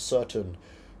explored by certain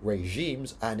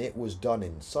regimes, and it was done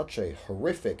in such a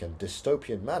horrific and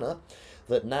dystopian manner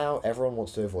that now everyone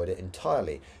wants to avoid it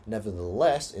entirely.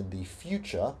 Nevertheless, in the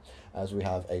future, as we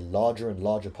have a larger and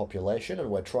larger population and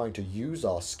we're trying to use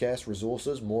our scarce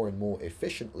resources more and more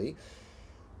efficiently,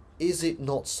 is it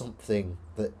not something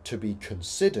that to be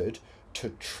considered to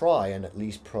try and at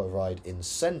least provide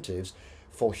incentives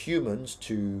for humans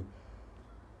to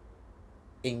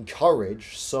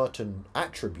encourage certain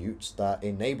attributes that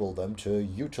enable them to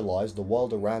utilize the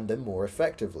world around them more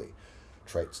effectively?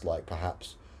 Traits like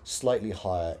perhaps slightly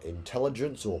higher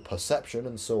intelligence or perception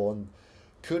and so on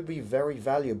could be very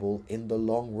valuable in the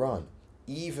long run,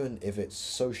 even if it's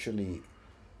socially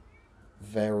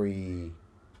very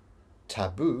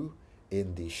taboo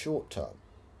in the short term.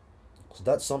 So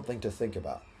that's something to think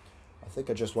about. I think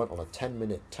I just went on a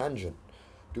 10-minute tangent.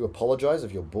 Do apologize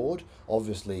if you're bored.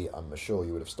 Obviously, I'm sure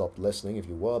you would have stopped listening if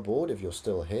you were bored. If you're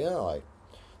still here, I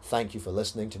thank you for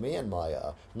listening to me and my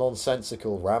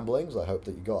nonsensical ramblings. I hope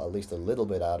that you got at least a little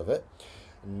bit out of it.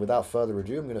 And without further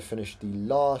ado, I'm going to finish the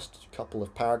last couple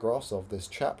of paragraphs of this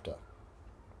chapter.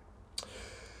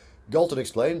 Galton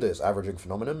explained this averaging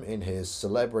phenomenon in his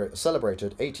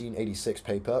celebrated 1886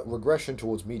 paper, Regression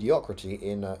Towards Mediocrity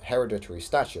in Hereditary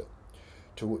Stature.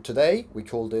 Today, we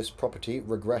call this property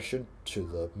regression to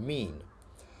the mean.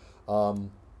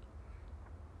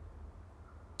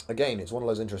 Again, it's one of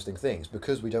those interesting things.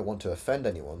 Because we don't want to offend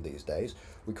anyone these days,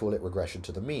 we call it regression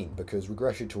to the mean, because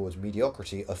regression towards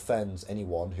mediocrity offends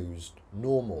anyone who's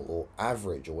normal or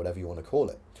average or whatever you want to call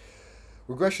it.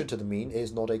 Regression to the mean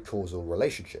is not a causal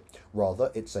relationship.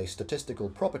 Rather, it's a statistical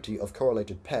property of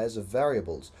correlated pairs of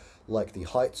variables, like the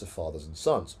heights of fathers and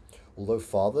sons. Although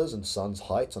fathers' and sons'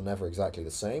 heights are never exactly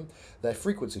the same, their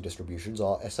frequency distributions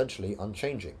are essentially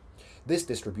unchanging. This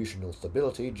distributional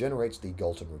stability generates the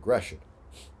Galton regression.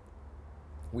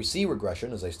 We see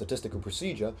regression as a statistical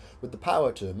procedure with the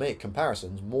power to make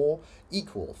comparisons more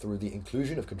equal through the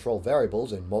inclusion of control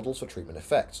variables in models for treatment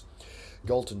effects.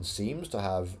 Galton seems to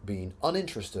have been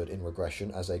uninterested in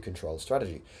regression as a control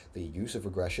strategy. The use of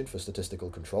regression for statistical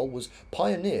control was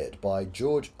pioneered by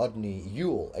George Udney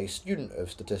Ewell, a student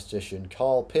of statistician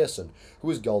Carl Pearson, who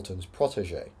was Galton's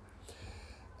protege.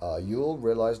 Ewell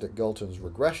realized that Galton's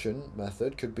regression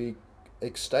method could be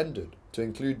extended to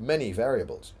include many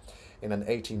variables. In an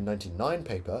 1899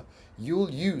 paper,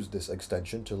 Ewell used this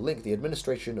extension to link the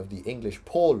administration of the English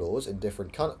poor laws in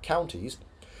different counties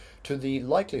to the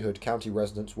likelihood county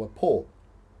residents were poor,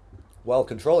 while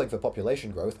controlling for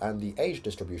population growth and the age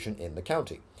distribution in the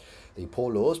county. The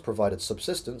poor laws provided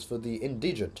subsistence for the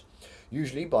indigent,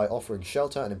 usually by offering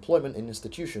shelter and employment in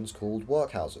institutions called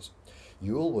workhouses.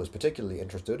 Ewell was particularly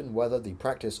interested in whether the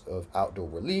practice of outdoor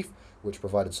relief, which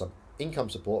provided some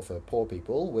income support for poor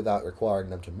people without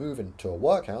requiring them to move into a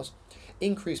workhouse,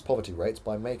 increased poverty rates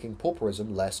by making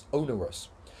pauperism less onerous.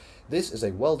 This is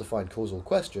a well-defined causal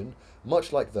question,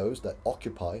 much like those that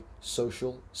occupy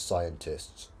social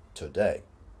scientists today.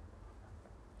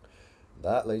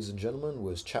 That, ladies and gentlemen,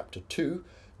 was Chapter 2,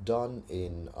 done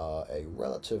in a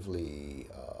relatively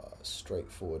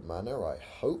straightforward manner, I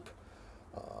hope.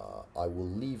 I will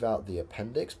leave out the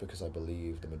appendix because I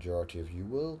believe the majority of you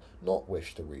will not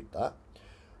wish to read that.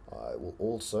 I will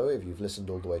also, if you've listened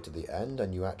all the way to the end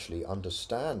and you actually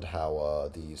understand how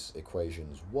these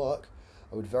equations work,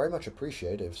 I would very much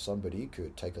appreciate if somebody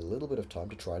could take a little bit of time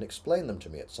to try and explain them to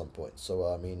me at some point. So,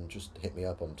 I mean, just hit me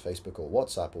up on Facebook or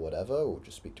WhatsApp or whatever, or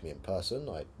just speak to me in person.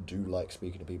 I do like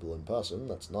speaking to people in person,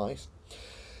 that's nice.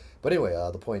 But anyway,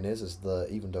 the point is that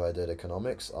even though I did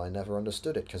economics, I never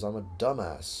understood it because I'm a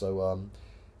dumbass. So,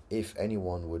 if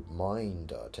anyone would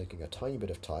mind taking a tiny bit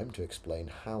of time to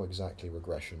explain how exactly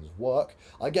regressions work,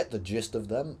 I get the gist of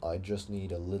them. I just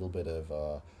need a little bit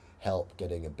of help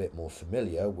getting a bit more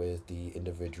familiar with the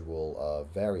individual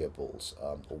variables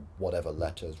or whatever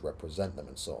letters represent them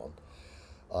and so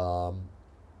on.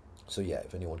 So yeah,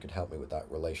 if anyone could help me with that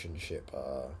relationship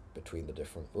between the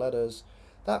different letters,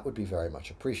 that would be very much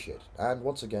appreciated. And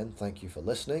once again, thank you for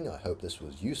listening. I hope this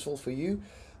was useful for you,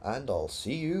 and I'll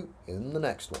see you in the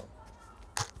next one.